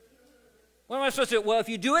 What am I supposed to do? Well, if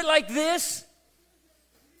you do it like this,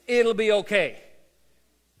 it'll be okay.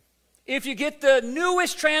 If you get the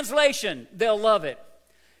newest translation, they'll love it.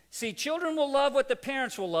 See, children will love what the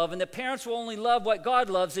parents will love, and the parents will only love what God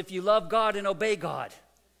loves if you love God and obey God.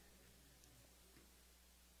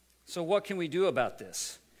 So what can we do about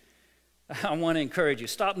this? I want to encourage you.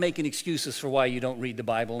 Stop making excuses for why you don't read the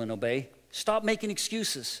Bible and obey. Stop making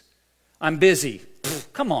excuses. I'm busy.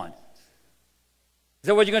 Come on. Is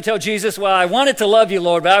that what you're going to tell Jesus? Well, I wanted to love you,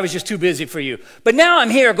 Lord, but I was just too busy for you. But now I'm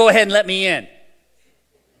here. Go ahead and let me in.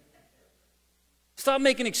 Stop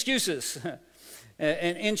making excuses.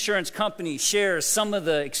 An insurance company shares some of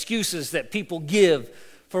the excuses that people give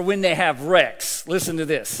for when they have wrecks. Listen to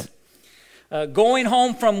this. Going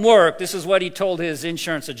home from work, this is what he told his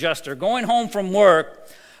insurance adjuster. Going home from work,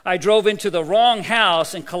 I drove into the wrong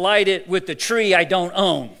house and collided with the tree I don't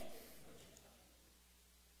own.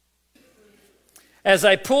 As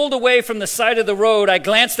I pulled away from the side of the road, I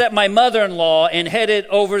glanced at my mother-in-law and headed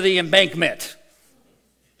over the embankment.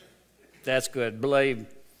 That's good, believe.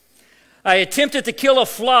 I attempted to kill a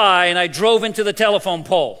fly, and I drove into the telephone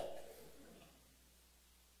pole.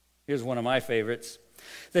 Here's one of my favorites.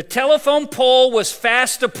 The telephone pole was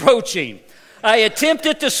fast approaching. I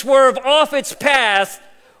attempted to swerve off its path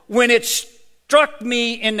when it struck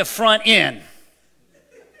me in the front end.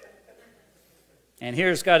 And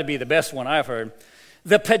here's got to be the best one I've heard.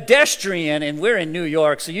 The pedestrian, and we're in New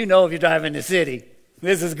York, so you know if you're driving the city,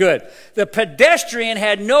 this is good. The pedestrian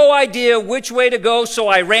had no idea which way to go, so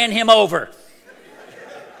I ran him over.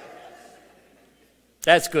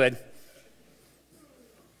 That's good.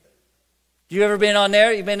 You ever been on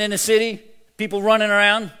there? You've been in the city? People running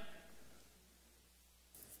around?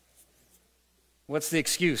 What's the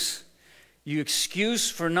excuse? You excuse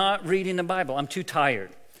for not reading the Bible. I'm too tired.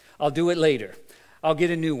 I'll do it later. I'll get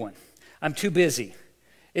a new one. I'm too busy.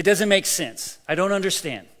 It doesn't make sense. I don't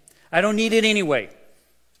understand. I don't need it anyway.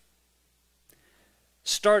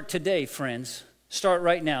 Start today, friends. Start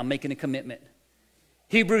right now, making a commitment.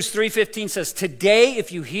 Hebrews 3:15 says, today,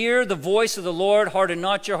 if you hear the voice of the Lord, harden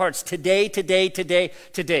not your hearts. Today, today, today,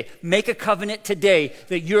 today. Make a covenant today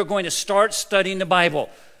that you're going to start studying the Bible.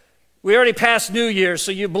 We already passed New Year's,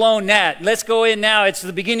 so you've blown that. Let's go in now. It's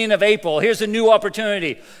the beginning of April. Here's a new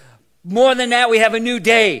opportunity. More than that, we have a new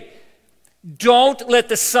day. Don't let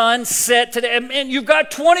the sun set today. And you've got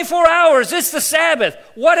 24 hours. It's the Sabbath.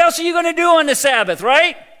 What else are you going to do on the Sabbath,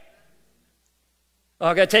 right? Oh,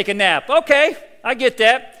 I got to take a nap. Okay, I get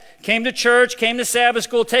that. came to church, came to Sabbath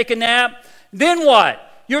school, take a nap. Then what?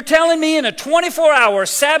 You're telling me in a 24-hour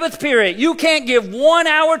Sabbath period, you can't give 1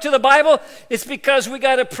 hour to the Bible? It's because we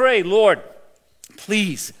got to pray, Lord,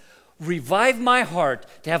 please revive my heart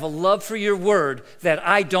to have a love for your word that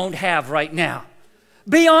I don't have right now.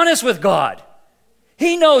 Be honest with God.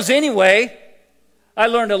 He knows anyway. I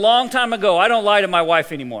learned a long time ago, I don't lie to my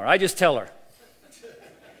wife anymore. I just tell her.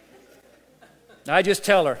 I just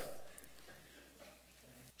tell her.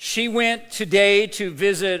 She went today to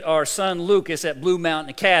visit our son Lucas at Blue Mountain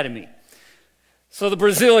Academy. So the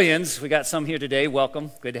Brazilians, we got some here today, welcome.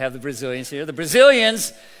 Good to have the Brazilians here. The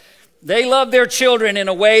Brazilians, they love their children in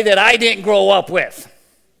a way that I didn't grow up with.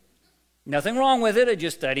 Nothing wrong with it, I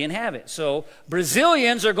didn't have it. So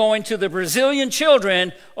Brazilians are going to the Brazilian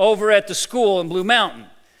children over at the school in Blue Mountain.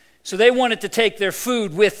 So they wanted to take their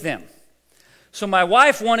food with them. So my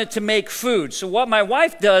wife wanted to make food. So what my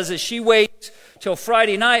wife does is she waits till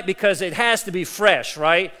Friday night because it has to be fresh,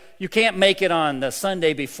 right? You can't make it on the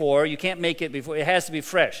Sunday before. You can't make it before. It has to be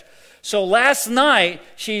fresh. So last night,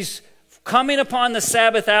 she's coming upon the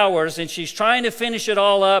Sabbath hours, and she's trying to finish it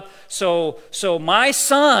all up. So my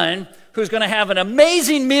son, who's going to have an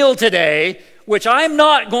amazing meal today, which I'm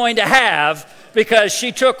not going to have because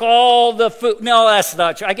she took all the food. No, that's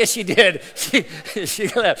not true. I guess she did. She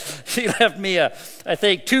left me, I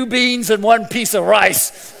think, 2 beans and 1 piece of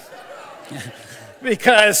rice.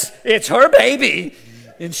 Because it's her baby,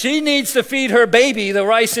 and she needs to feed her baby the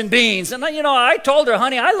rice and beans. And, I told her,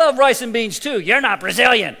 honey, I love rice and beans too. You're not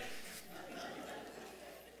Brazilian.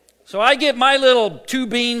 So I get my little 2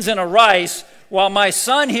 beans and a rice, while my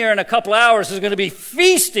son here in a couple hours is going to be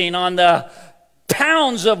feasting on the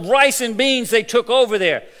pounds of rice and beans they took over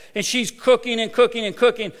there. And she's cooking and cooking and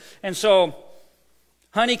cooking. And so,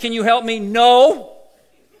 honey, can you help me? No.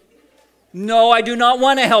 No, I do not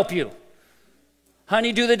want to help you.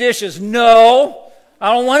 Honey, do the dishes. No,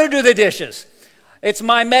 I don't want to do the dishes. It's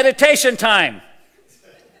my meditation time.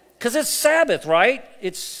 Because it's Sabbath, right?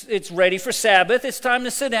 It's ready for Sabbath. It's time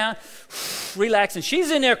to sit down, relax. And she's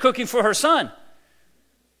in there cooking for her son.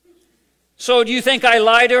 So do you think I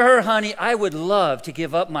lie to her? Honey, I would love to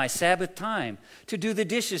give up my Sabbath time to do the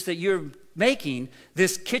dishes that you're making,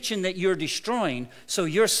 this kitchen that you're destroying, so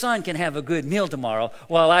your son can have a good meal tomorrow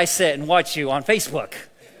while I sit and watch you on Facebook.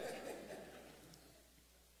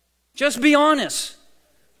 Just be honest.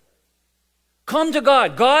 Come to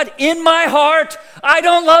God. God, in my heart, I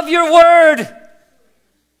don't love your word.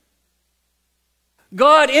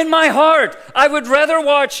 God, in my heart, I would rather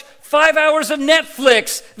watch 5 hours of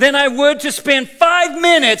Netflix than I would to spend 5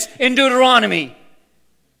 minutes in Deuteronomy.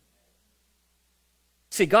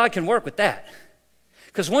 See, God can work with that.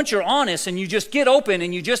 Because once you're honest and you just get open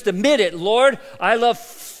and you just admit it, Lord, I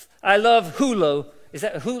love Hulu. Is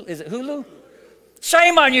it Hulu?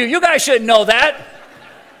 Shame on you. You guys should know that.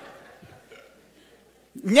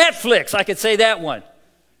 Netflix, I could say that one.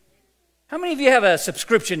 How many of you have a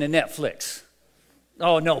subscription to Netflix?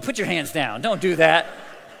 Oh, no, put your hands down. Don't do that.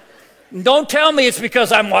 Don't tell me it's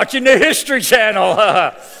because I'm watching the History Channel.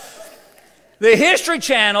 The History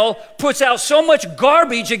Channel puts out so much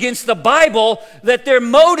garbage against the Bible that their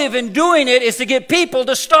motive in doing it is to get people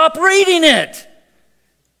to stop reading it.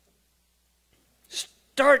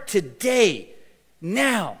 Start today.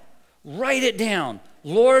 Now, write it down.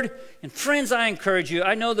 Lord, and friends, I encourage you,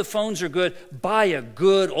 I know the phones are good, buy a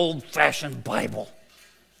good old-fashioned Bible.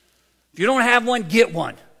 If you don't have one, get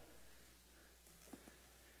one.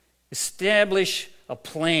 Establish a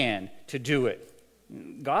plan to do it.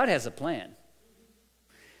 God has a plan.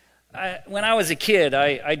 When I was a kid,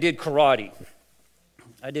 I did karate.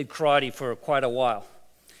 I did karate for quite a while.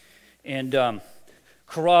 And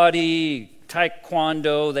karate,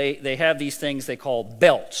 taekwondo, they have these things they call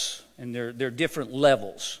belts, and they're different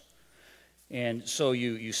levels. And so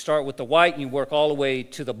you start with the white and you work all the way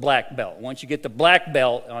to the black belt. Once you get the black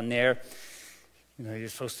belt on there, you're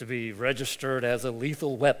supposed to be registered as a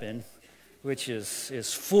lethal weapon, which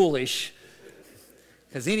is foolish,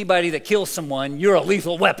 because anybody that kills someone, you're a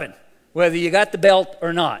lethal weapon, whether you got the belt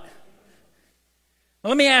or not. Now,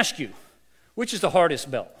 let me ask you, which is the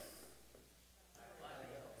hardest belt?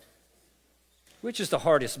 Which is the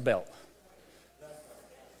hardest belt?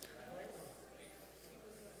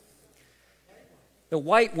 The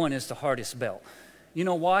white one is the hardest belt. You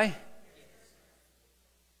know why?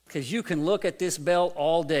 Because you can look at this belt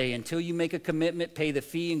all day until you make a commitment, pay the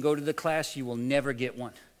fee, and go to the class, you will never get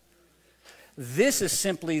one. This is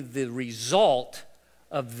simply the result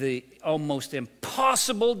of the almost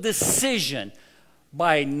impossible decision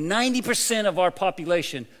by 90% of our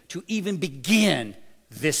population to even begin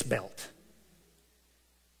this belt.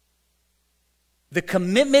 the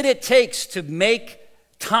commitment it takes to make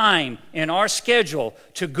time in our schedule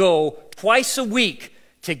to go twice a week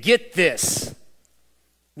to get this,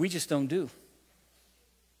 we just don't do.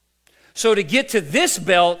 So to get to this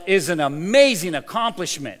belt is an amazing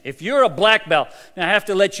accomplishment. If you're a black belt, now I have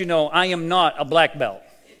to let you know I am not a black belt.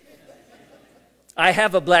 I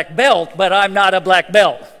have a black belt, but I'm not a black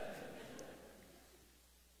belt.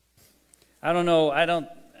 I don't know,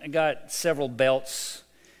 I got several belts.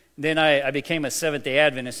 Then I became a Seventh-day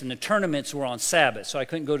Adventist, and the tournaments were on Sabbath, so I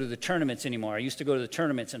couldn't go to the tournaments anymore. I used to go to the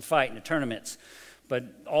tournaments and fight in the tournaments, but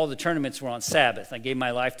all the tournaments were on Sabbath. I gave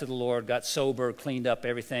my life to the Lord, got sober, cleaned up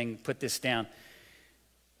everything, put this down.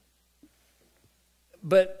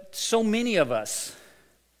 But so many of us,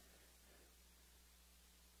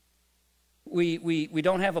 we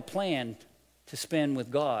don't have a plan to spend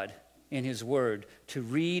with God in His Word, to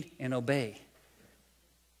read and obey.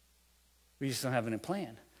 We just don't have any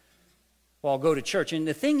plan. Well, I'll go to church. And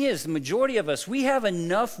the thing is, the majority of us, we have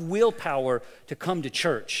enough willpower to come to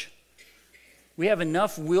church. We have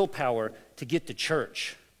enough willpower to get to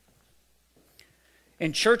church.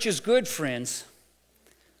 And church is good, friends.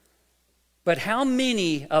 But how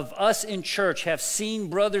many of us in church have seen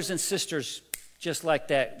brothers and sisters just like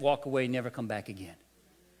that walk away, never come back again?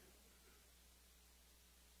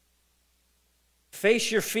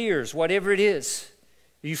 Face your fears, whatever it is.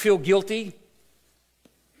 You feel guilty?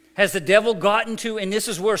 Has the devil gotten to, and this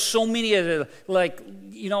is where so many of the,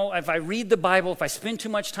 if I read the Bible, if I spend too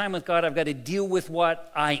much time with God, I've got to deal with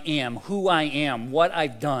what I am, who I am, what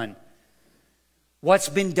I've done, what's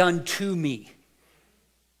been done to me,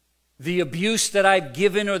 the abuse that I've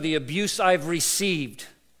given or the abuse I've received.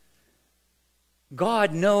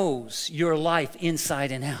 God knows your life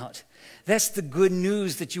inside and out. That's the good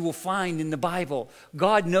news that you will find in the Bible.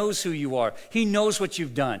 God knows who you are. He knows what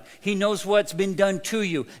you've done. He knows what's been done to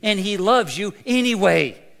you. And He loves you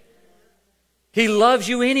anyway. He loves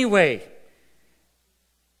you anyway.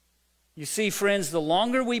 You see, friends, the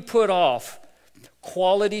longer we put off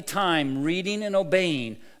quality time reading and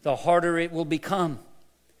obeying, the harder it will become.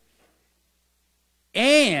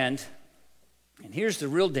 And here's the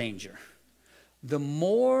real danger. The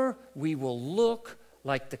more we will look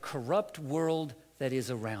like the corrupt world that is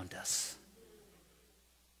around us.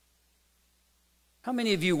 How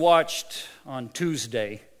many of you watched on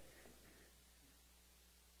Tuesday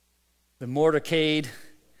the motorcade?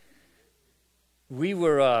 We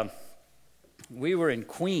were in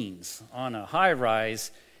Queens on a high-rise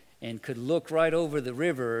and could look right over the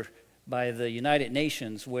river by the United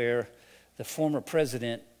Nations where the former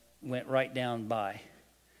president went right down by.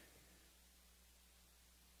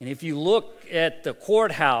 And if you look at the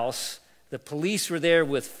courthouse, the police were there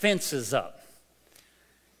with fences up.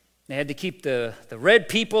 They had to keep the red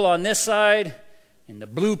people on this side and the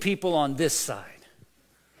blue people on this side.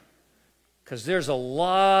 Because there's a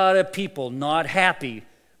lot of people not happy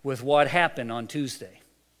with what happened on Tuesday.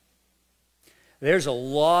 There's a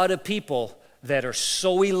lot of people that are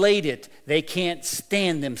so elated they can't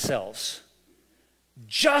stand themselves.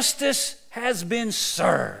 Justice has been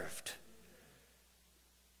served.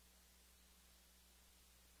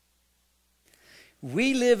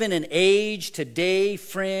 We live in an age today,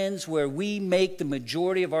 friends, where we make the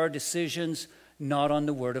majority of our decisions not on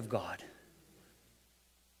the Word of God.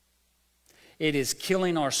 It is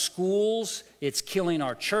killing our schools, it's killing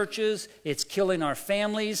our churches, it's killing our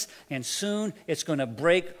families, and soon it's going to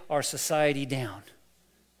break our society down.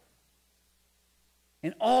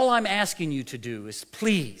 And all I'm asking you to do is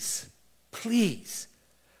please, please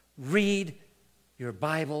read your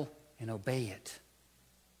Bible and obey it.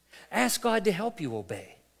 Ask God to help you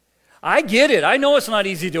obey. I get it. I know it's not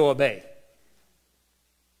easy to obey.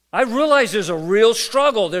 I realize there's a real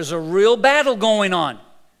struggle. There's a real battle going on.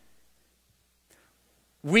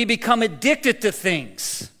 We become addicted to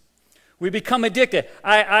things. We become addicted.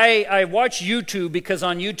 I watch YouTube because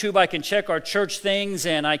on YouTube I can check our church things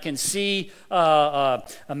and I can see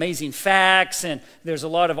amazing facts, and there's a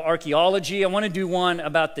lot of archaeology. I want to do one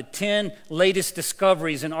about the 10 latest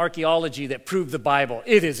discoveries in archaeology that prove the Bible.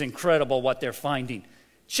 It is incredible what they're finding.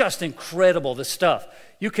 Just incredible, the stuff.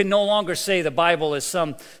 You can no longer say the Bible is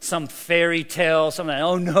some fairy tale, something.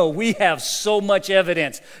 Oh no, we have so much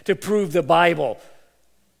evidence to prove the Bible.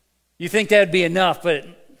 You think that would be enough, but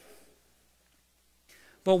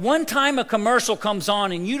one time a commercial comes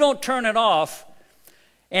on and you don't turn it off,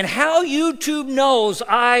 and how YouTube knows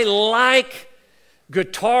I like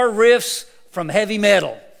guitar riffs from heavy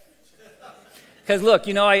metal. Because look,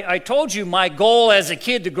 I told you my goal as a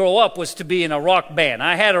kid to grow up was to be in a rock band.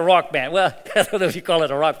 I had a rock band. Well, I don't know if you call it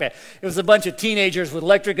a rock band. It was a bunch of teenagers with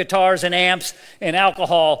electric guitars and amps and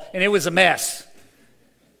alcohol, and it was a mess.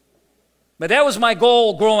 But that was my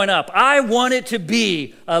goal growing up. I wanted to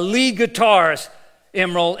be a lead guitarist,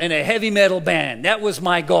 Emerald, in a heavy metal band. That was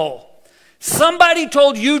my goal. Somebody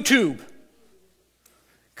told YouTube,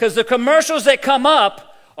 because the commercials that come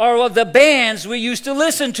up are of the bands we used to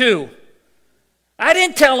listen to. I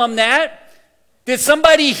didn't tell them that. Did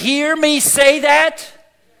somebody hear me say that?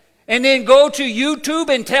 And then go to YouTube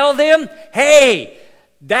and tell them, hey,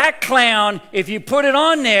 that clown, if you put it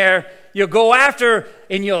on there, you'll go after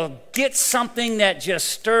and you'll get something that just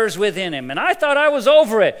stirs within him. And I thought I was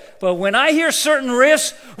over it. But when I hear certain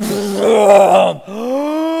riffs,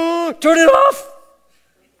 turn it off.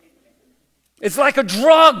 It's like a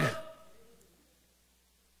drug.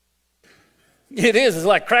 It is. It's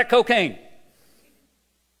like crack cocaine.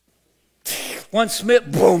 One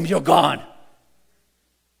smith, boom, you're gone.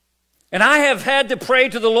 And I have had to pray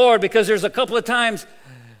to the Lord because there's a couple of times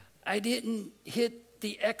I didn't hit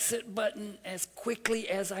the exit button as quickly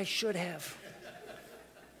as I should have.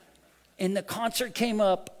 And the concert came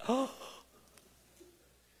up,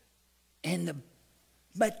 and the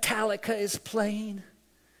Metallica is playing,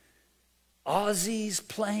 Ozzy's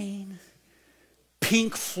playing,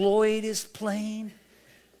 Pink Floyd is playing,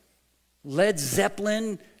 Led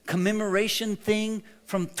Zeppelin commemoration thing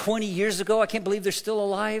from 20 years ago. I can't believe they're still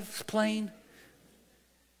alive, is playing.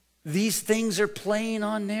 These things are playing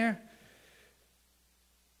on there.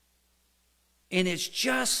 And it's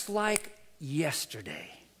just like yesterday.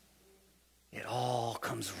 It all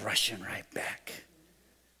comes rushing right back.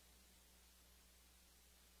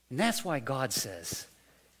 And that's why God says,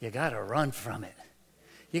 you got to run from it.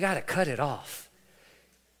 You got to cut it off.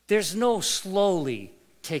 There's no slowly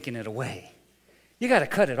taking it away. You got to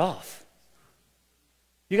cut it off.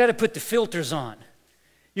 You got to put the filters on.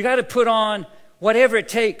 You got to put on whatever it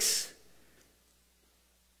takes.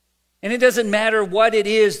 And it doesn't matter what it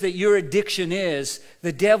is that your addiction is,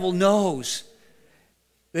 the devil knows.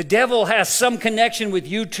 The devil has some connection with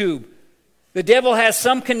YouTube. The devil has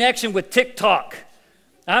some connection with TikTok.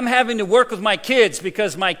 I'm having to work with my kids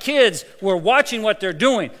because my kids were watching what they're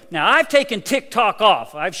doing. Now, I've taken TikTok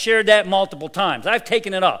off. I've shared that multiple times. I've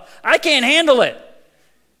taken it off. I can't handle it.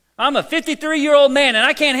 I'm a 53-year-old man, and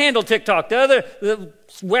I can't handle TikTok.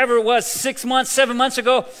 Wherever it was, 6 months, 7 months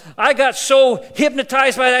ago, I got so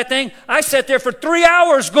hypnotized by that thing, I sat there for 3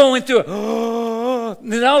 hours going through it.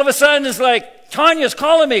 And then all of a sudden, it's like, Tanya's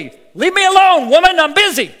calling me. Leave me alone, woman, I'm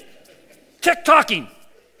busy. TikToking.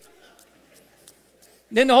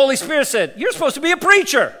 Then the Holy Spirit said, you're supposed to be a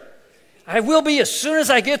preacher. I will be as soon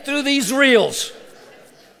as I get through these reels.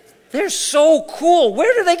 They're so cool.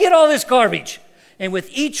 Where do they get all this garbage? And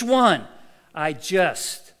with each one, I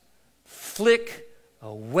just flick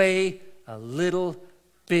away a little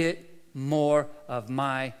bit more of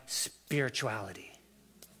my spirituality.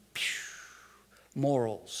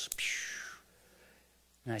 Morals.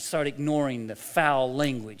 And I start ignoring the foul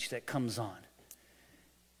language that comes on.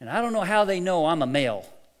 And I don't know how they know I'm a male.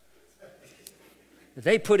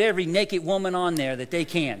 They put every naked woman on there that they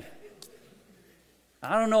can.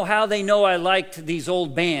 I don't know how they know I liked these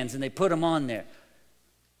old bands and they put them on there.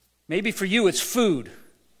 Maybe for you it's food.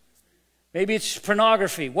 Maybe it's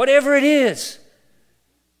pornography. Whatever it is,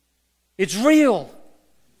 it's real.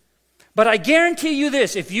 But I guarantee you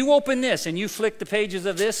this, if you open this and you flick the pages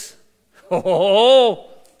of this, the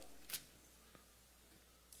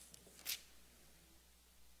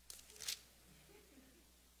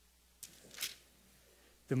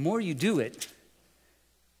more you do it,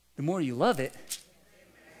 the more you love it.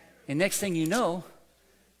 And next thing you know,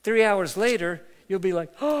 3 hours later, you'll be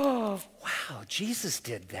like, oh, wow, Jesus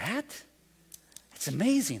did that? It's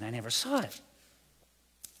amazing. I never saw it.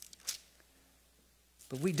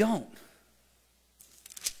 But we don't.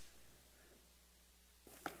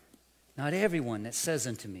 Not everyone that says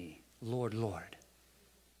unto me, Lord, Lord.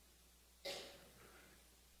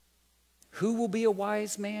 Who will be a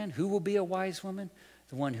wise man? Who will be a wise woman?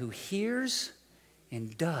 The one who hears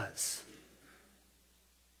and does.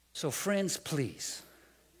 So friends, please,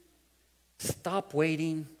 stop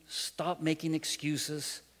waiting. Stop making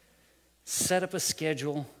excuses. Set up a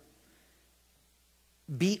schedule.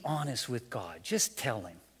 Be honest with God. Just tell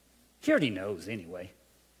him. He already knows anyway.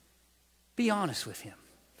 Be honest with him.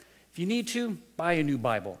 If you need to, buy a new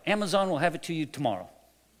Bible. Amazon will have it to you tomorrow.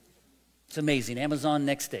 It's amazing. Amazon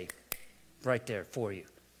next day. Right there for you.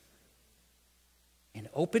 And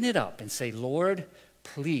open it up and say, Lord,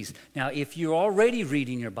 please. Now, if you're already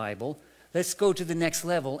reading your Bible, let's go to the next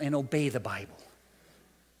level and obey the Bible.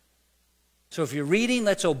 So if you're reading,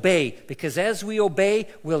 let's obey. Because as we obey,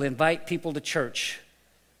 we'll invite people to church.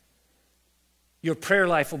 Your prayer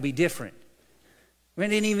life will be different. We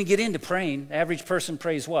didn't even get into praying. The average person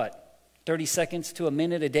prays what? 30 seconds to a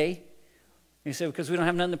minute a day? You say, because we don't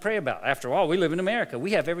have nothing to pray about. After all, we live in America.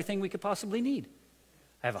 We have everything we could possibly need.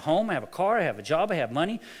 I have a home, I have a car, I have a job, I have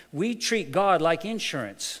money. We treat God like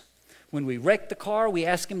insurance. When we wreck the car, we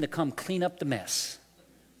ask him to come clean up the mess.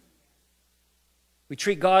 We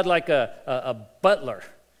treat God like a butler.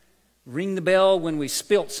 Ring the bell when we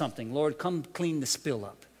spilt something. Lord, come clean the spill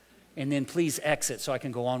up. And then please exit so I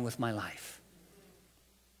can go on with my life.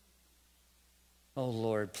 Oh,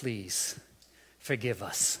 Lord, please forgive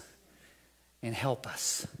us and help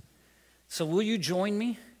us. So will you join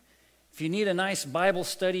me? If you need a nice Bible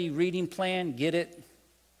study reading plan, get it.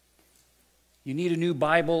 You need a new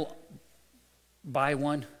Bible, buy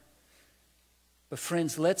one. But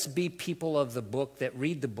friends, let's be people of the book that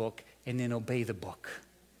read the book and then obey the book.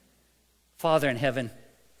 Father in heaven,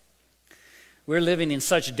 we're living in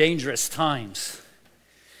such dangerous times.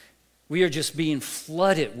 We are just being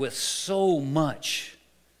flooded with so much.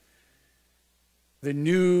 The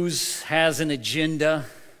news has an agenda.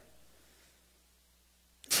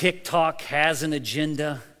 TikTok has an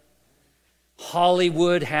agenda.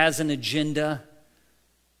 Hollywood has an agenda.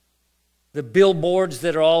 The billboards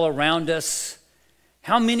that are all around us.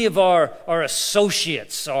 How many of our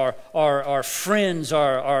associates, our friends,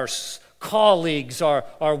 our colleagues,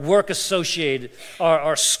 our work associates,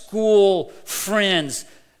 our school friends,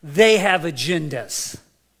 they have agendas.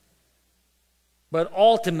 But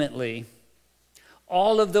ultimately,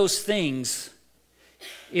 all of those things,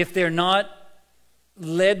 if they're not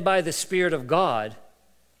led by the Spirit of God,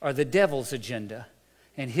 are the devil's agenda.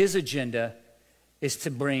 And his agenda is to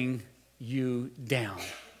bring you down,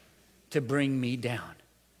 to bring me down.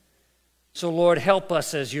 So Lord, help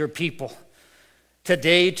us as your people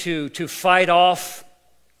today to fight off,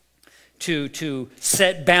 to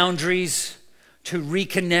set boundaries, to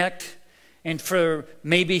reconnect, and for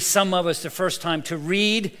maybe some of us the first time to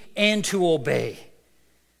read and to obey,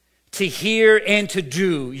 to hear and to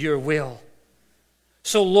do your will.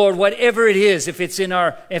 So Lord, whatever it is, if it's in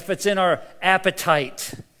our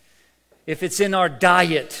appetite, if it's in our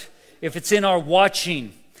diet, if it's in our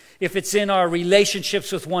watching, if it's in our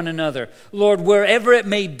relationships with one another, Lord, wherever it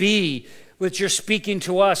may be that you're speaking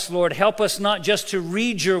to us, Lord, help us not just to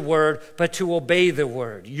read your word, but to obey the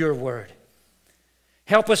word, your word.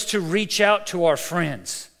 Help us to reach out to our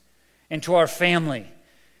friends and to our family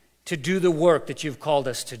to do the work that you've called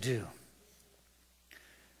us to do.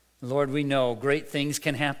 Lord, we know great things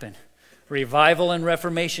can happen. Revival and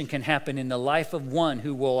reformation can happen in the life of one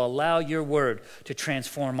who will allow your word to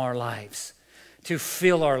transform our lives, to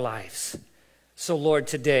fill our lives. So, Lord,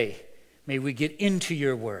 today, may we get into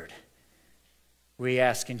your word. We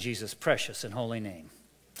ask in Jesus' precious and holy name.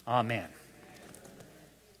 Amen.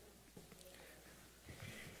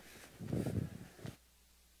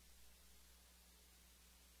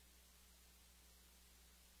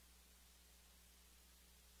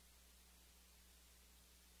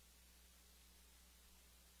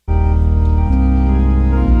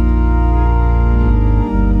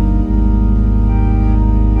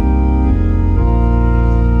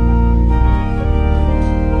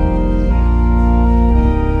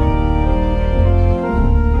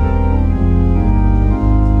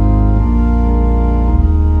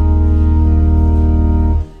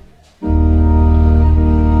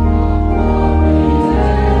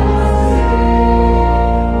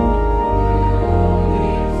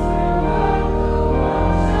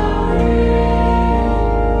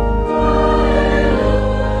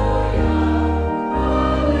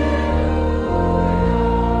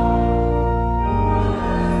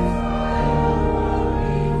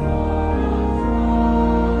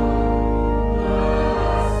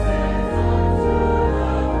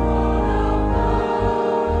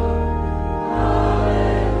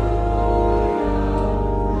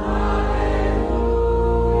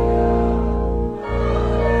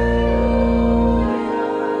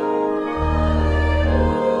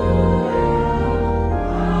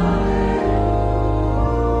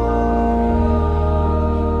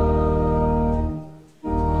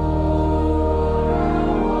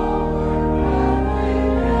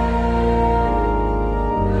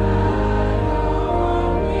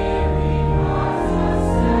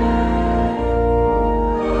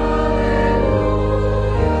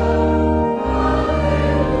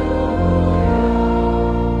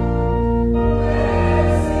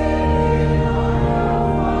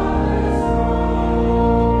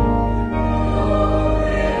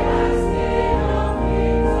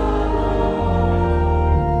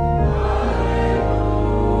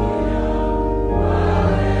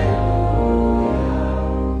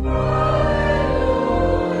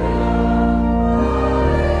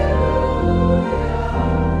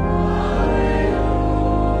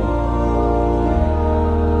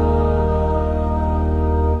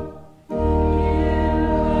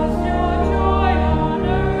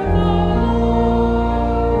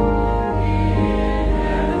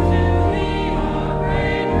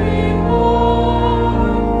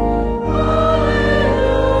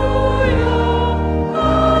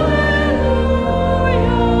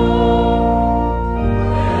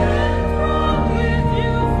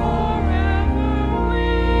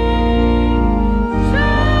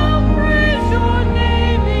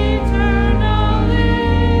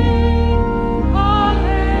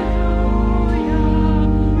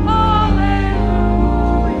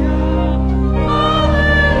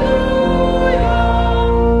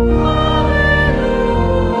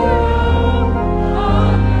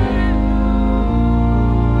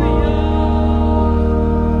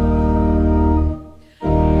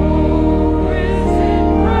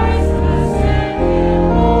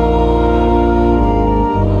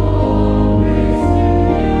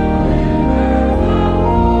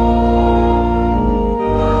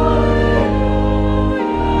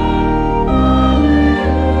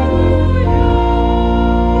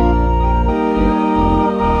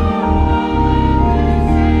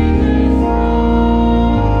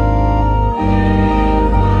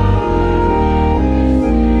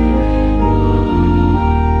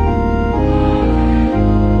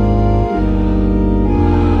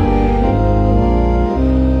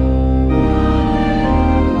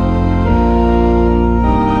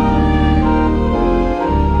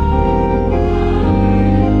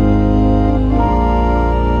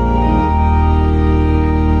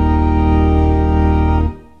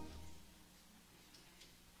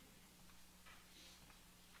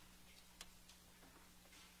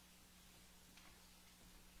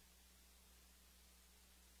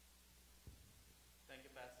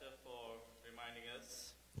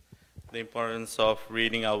 the importance of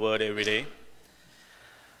reading our word every day.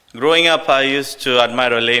 Growing up, I used to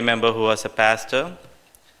admire a lay member who was a pastor.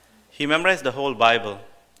 He memorized the whole Bible.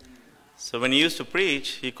 So when he used to preach,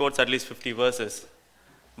 he quotes at least 50 verses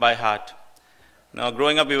by heart. Now,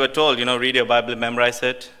 growing up, we were told, read your Bible, memorize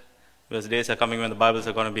it, because days are coming when the Bibles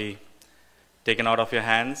are going to be taken out of your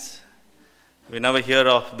hands. We never hear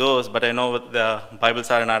of those, but I know the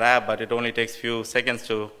Bibles are in our app, but it only takes a few seconds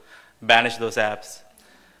to banish those apps.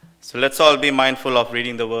 So let's all be mindful of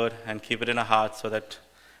reading the Word and keep it in our hearts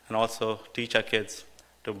and also teach our kids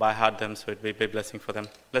to by heart them so it will be a blessing for them.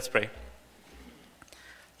 Let's pray.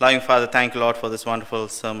 Loving Father, thank you, Lord, for this wonderful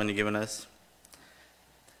sermon you've given us.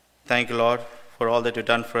 Thank you, Lord, for all that you've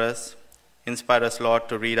done for us. Inspire us, Lord,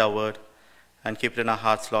 to read our word and keep it in our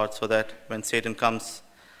hearts, Lord, so that when Satan comes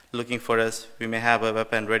looking for us, we may have a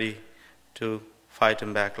weapon ready to fight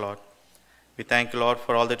him back, Lord. We thank you, Lord,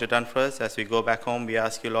 for all that you've done for us. As we go back home, we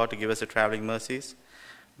ask you, Lord, to give us the traveling mercies.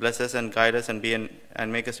 Bless us and guide us and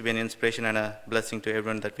make us to be an inspiration and a blessing to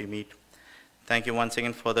everyone that we meet. Thank you once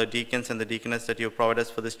again for the deacons and the deaconess that you have provided us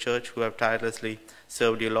for this church who have tirelessly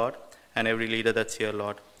served you, Lord, and every leader that's here,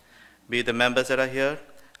 Lord. Be the members that are here,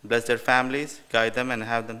 bless their families, guide them,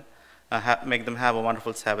 and make them have a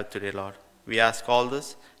wonderful Sabbath today, Lord. We ask all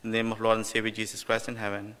this in the name of Lord and Savior Jesus Christ in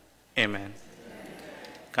heaven. Amen.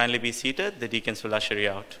 Kindly be seated. The deacons will usher you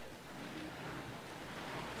out.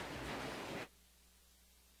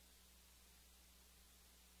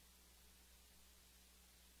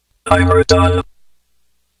 Timer done.